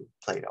 according to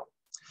Plato.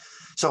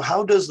 So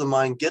how does the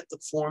mind get the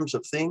forms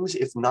of things,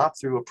 if not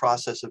through a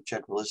process of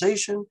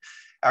generalization?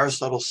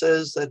 Aristotle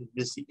says that it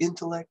is the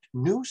intellect,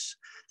 nous,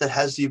 that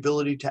has the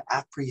ability to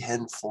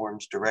apprehend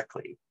forms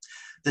directly.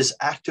 This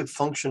active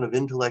function of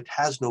intellect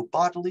has no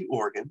bodily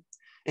organ,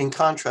 in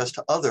contrast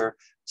to other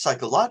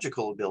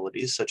psychological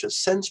abilities, such as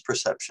sense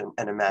perception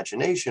and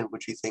imagination,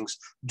 which he thinks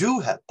do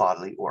have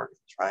bodily organs,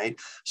 right?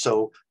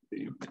 So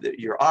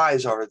your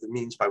eyes are the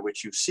means by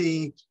which you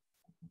see,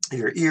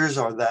 your ears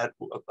are that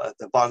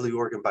the bodily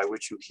organ by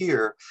which you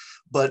hear,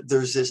 but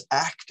there's this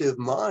active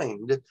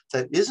mind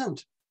that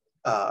isn't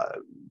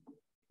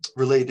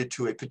related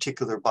to a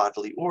particular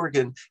bodily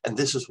organ, and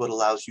this is what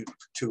allows you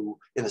to,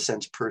 in a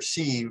sense,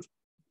 perceive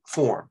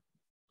form.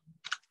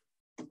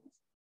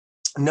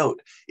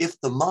 Note, if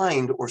the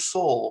mind or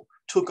soul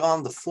took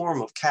on the form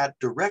of cat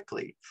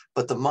directly,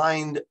 but the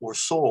mind or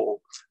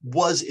soul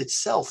was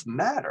itself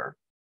matter,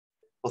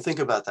 well, think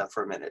about that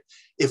for a minute.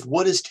 If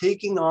what is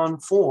taking on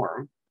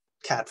form,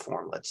 cat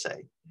form, let's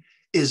say,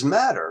 is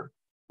matter,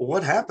 well,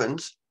 what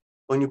happens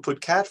when you put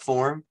cat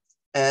form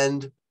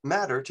and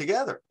matter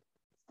together?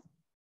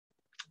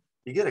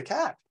 You get a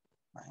cat,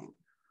 right?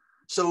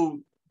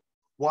 So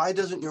why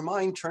doesn't your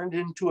mind turn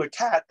into a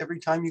cat every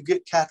time you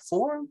get cat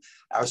form?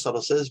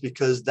 Aristotle says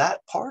because that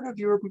part of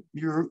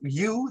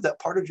that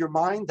part of your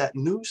mind, that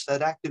nous,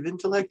 that active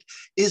intellect,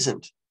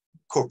 isn't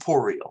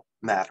corporeal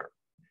matter.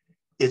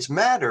 It's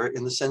matter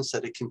in the sense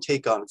that it can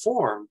take on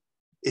form.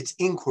 It's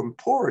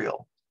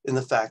incorporeal in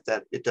the fact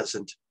that it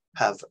doesn't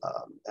have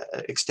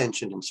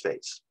extension in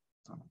space.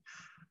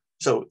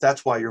 So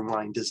that's why your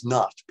mind does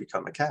not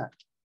become a cat.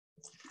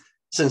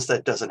 Since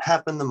that doesn't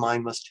happen, the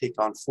mind must take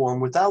on form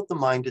without the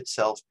mind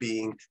itself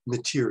being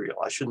material.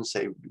 I shouldn't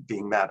say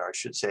being matter, I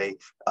should say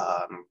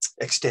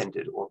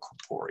extended or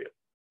corporeal.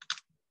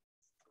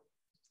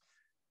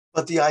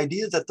 But the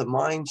idea that the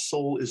mind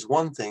soul is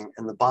one thing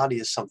and the body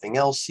is something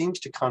else seems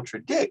to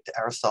contradict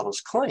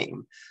Aristotle's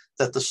claim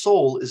that the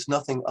soul is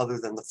nothing other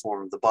than the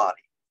form of the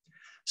body.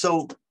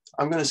 So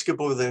I'm going to skip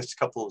over the next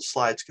couple of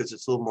slides because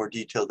it's a little more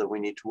detailed than we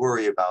need to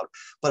worry about.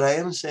 But I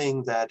am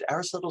saying that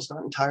Aristotle's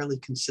not entirely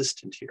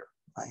consistent here.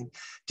 Right?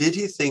 Did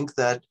he think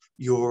that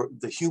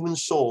the human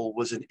soul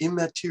was an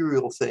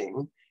immaterial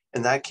thing?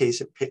 In that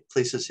case, it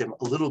places him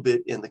a little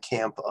bit in the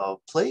camp of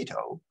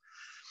Plato.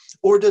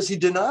 Or does he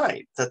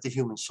deny that the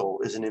human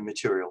soul is an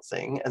immaterial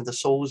thing and the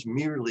soul is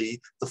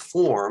merely the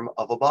form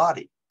of a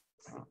body?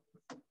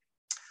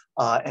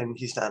 And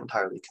he's not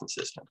entirely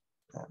consistent.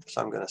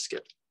 So I'm going to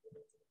skip.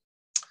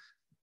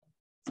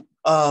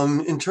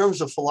 In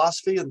terms of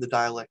philosophy and the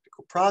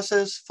dialectical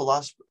process,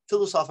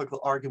 philosophical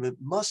argument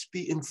must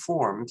be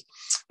informed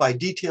by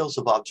details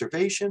of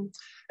observation,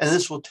 and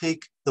this will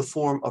take the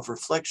form of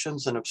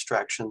reflections and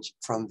abstractions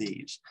from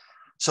these.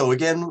 So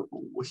again,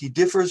 he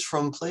differs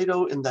from Plato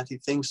in that he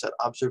thinks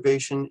that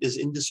observation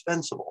is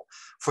indispensable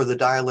for the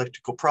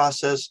dialectical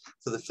process,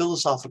 for the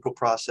philosophical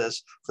process,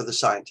 for the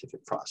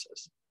scientific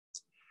process.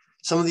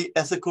 Some of the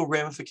ethical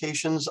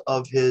ramifications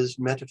of his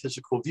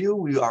metaphysical view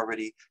we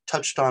already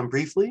touched on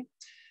briefly.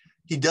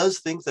 He does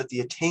think that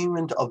the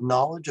attainment of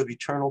knowledge of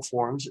eternal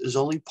forms is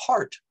only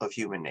part of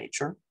human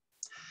nature.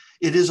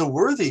 It is a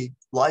worthy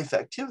life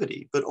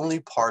activity, but only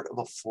part of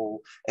a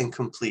full and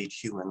complete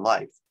human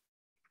life.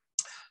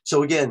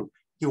 So again,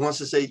 he wants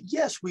to say,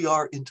 yes, we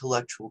are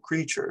intellectual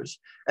creatures,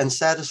 and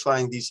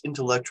satisfying these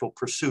intellectual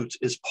pursuits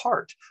is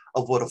part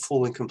of what a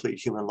full and complete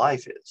human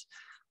life is.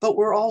 But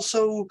we're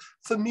also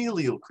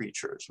familial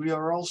creatures. We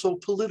are also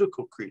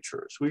political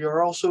creatures. We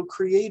are also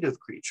creative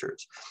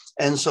creatures.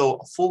 And so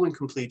a full and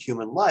complete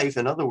human life,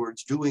 in other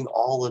words, doing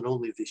all and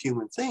only the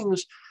human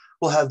things,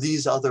 will have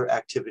these other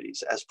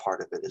activities as part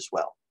of it as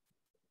well.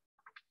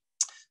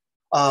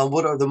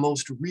 What are the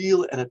most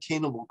real and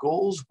attainable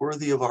goals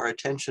worthy of our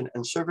attention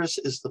and service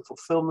is the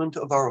fulfillment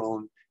of our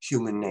own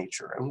human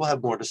nature. And we'll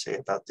have more to say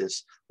about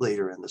this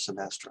later in the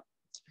semester.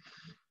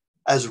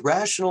 As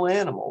rational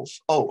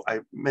animals, I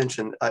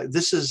mentioned,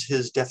 this is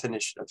his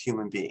definition of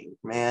human being.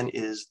 Man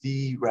is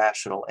the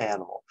rational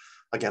animal.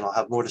 Again, I'll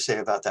have more to say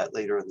about that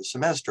later in the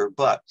semester,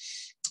 but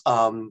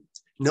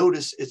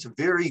notice it's a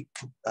very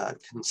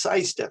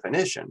concise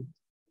definition.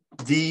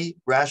 The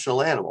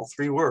rational animal,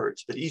 3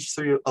 words, but each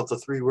of the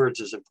 3 words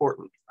is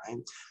important, right?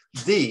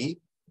 The,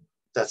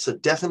 that's a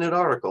definite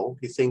article.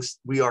 He thinks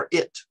we are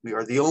it. We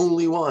are the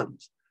only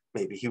ones.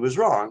 Maybe he was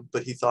wrong,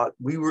 but he thought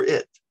we were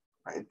it,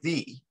 right?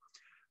 The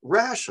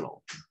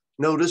rational.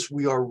 Notice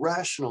we are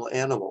rational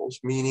animals,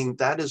 meaning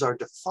that is our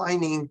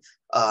defining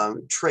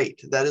trait.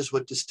 That is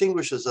what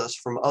distinguishes us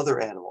from other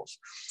animals.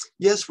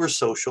 Yes, we're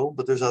social,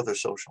 but there's other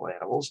social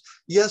animals.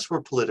 Yes,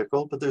 we're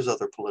political, but there's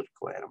other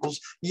political animals.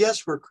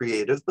 Yes, we're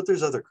creative, but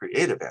there's other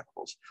creative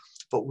animals.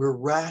 But we're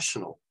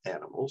rational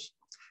animals.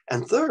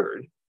 And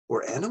third,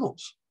 we're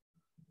animals.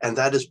 And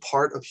that is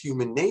part of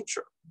human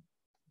nature.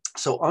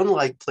 So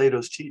unlike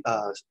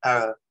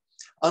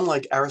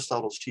unlike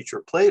Aristotle's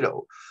teacher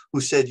Plato,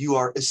 who said you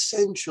are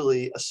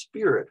essentially a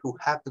spirit who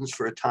happens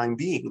for a time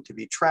being to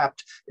be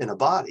trapped in a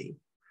body,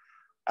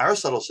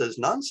 Aristotle says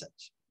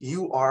nonsense.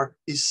 You are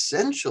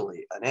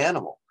essentially an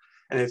animal.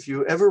 And if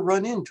you ever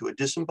run into a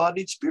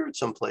disembodied spirit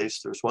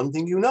someplace, there's one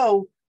thing you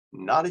know,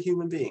 not a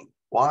human being.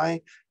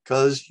 Why?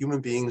 Because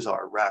human beings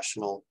are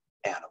rational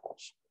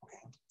animals.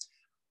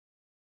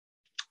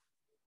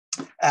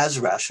 As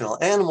rational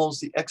animals,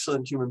 the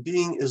excellent human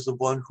being is the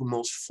one who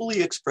most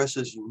fully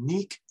expresses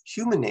unique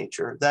human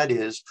nature, that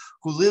is,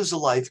 who lives a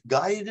life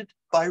guided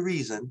by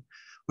reason,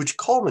 which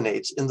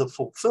culminates in the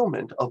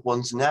fulfillment of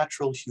one's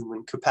natural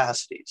human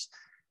capacities.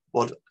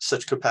 Well,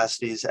 such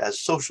capacities as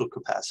social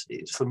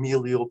capacities,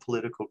 familial,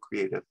 political,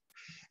 creative.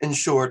 In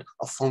short,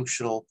 a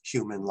functional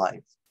human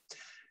life.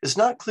 It's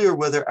not clear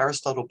whether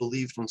Aristotle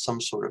believed in some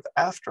sort of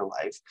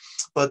afterlife,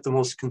 but the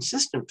most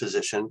consistent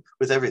position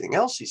with everything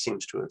else he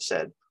seems to have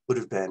said would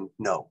have been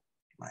no.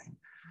 Right?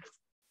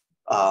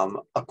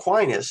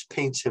 Aquinas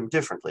paints him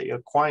differently.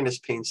 Aquinas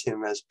paints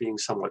him as being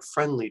somewhat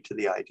friendly to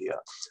the idea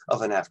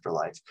of an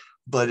afterlife,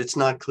 but it's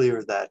not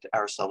clear that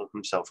Aristotle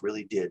himself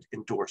really did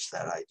endorse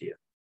that idea.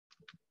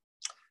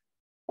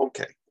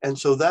 Okay, and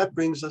so that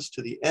brings us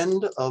to the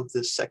end of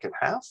this second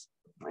half.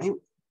 Right?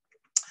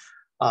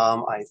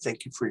 I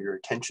thank you for your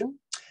attention,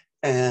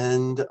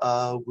 and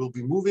we'll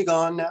be moving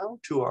on now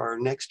to our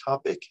next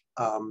topic,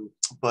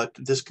 but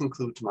this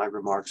concludes my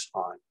remarks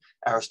on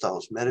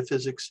Aristotle's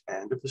metaphysics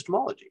and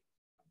epistemology.